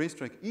 like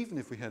racetrack, even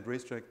if we had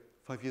racetrack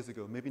 5 years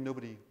ago, maybe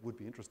nobody would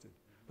be interested.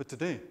 But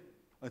today,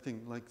 I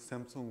think like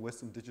Samsung,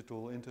 Western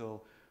Digital,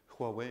 Intel,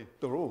 Huawei,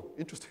 they're all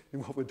interested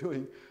in what we're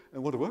doing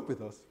and want to work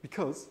with us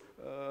because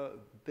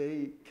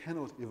they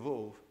cannot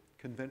evolve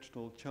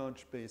conventional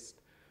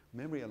charge-based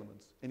memory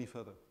elements any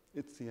further.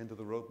 It's the end of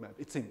the roadmap,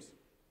 it seems.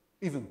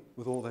 Even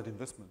with all that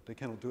investment, they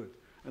cannot do it.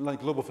 And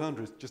like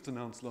GlobalFoundries just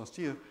announced last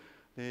year,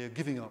 they're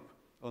giving up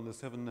on the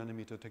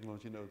 7-nanometer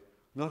technology node,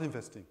 not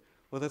investing.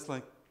 Well, that's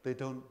like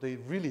they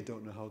really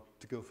don't know how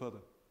to go further.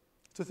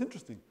 So it's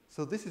interesting.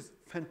 So this is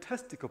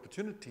fantastic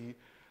opportunity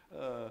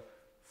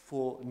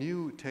for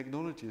new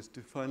technologies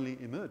to finally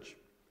emerge.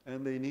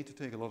 And they need to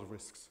take a lot of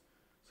risks.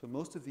 So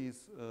most of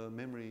these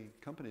memory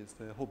companies,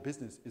 their whole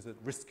business is at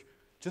risk.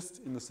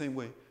 Just in the same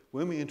way,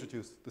 when we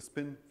introduced the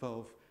spin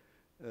valve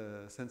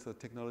sensor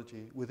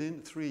technology,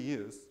 within 3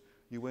 years,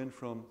 you went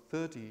from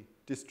 30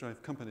 disk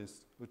drive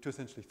companies to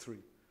essentially 3.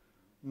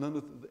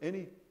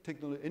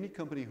 Any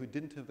company who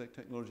didn't have that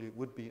technology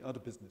would be out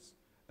of business.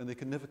 And they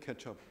can never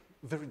catch up.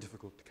 Very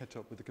difficult to catch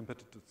up with the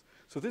competitors.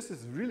 So this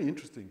is really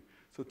interesting.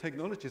 So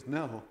technologies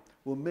now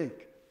will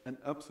make an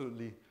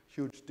absolutely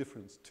huge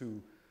difference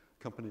to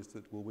companies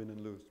that will win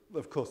and lose.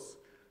 Of course,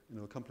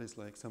 companies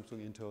like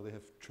Samsung, Intel, they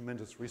have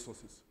tremendous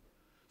resources.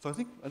 So I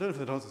don't know if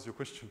that answers your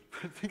question,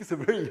 but I think it's a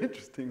very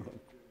interesting one.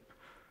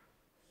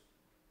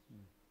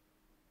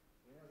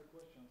 Any other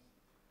questions?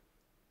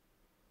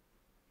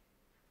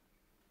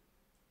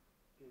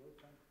 Okay,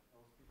 welcome,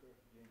 our speaker,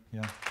 James.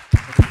 Yeah.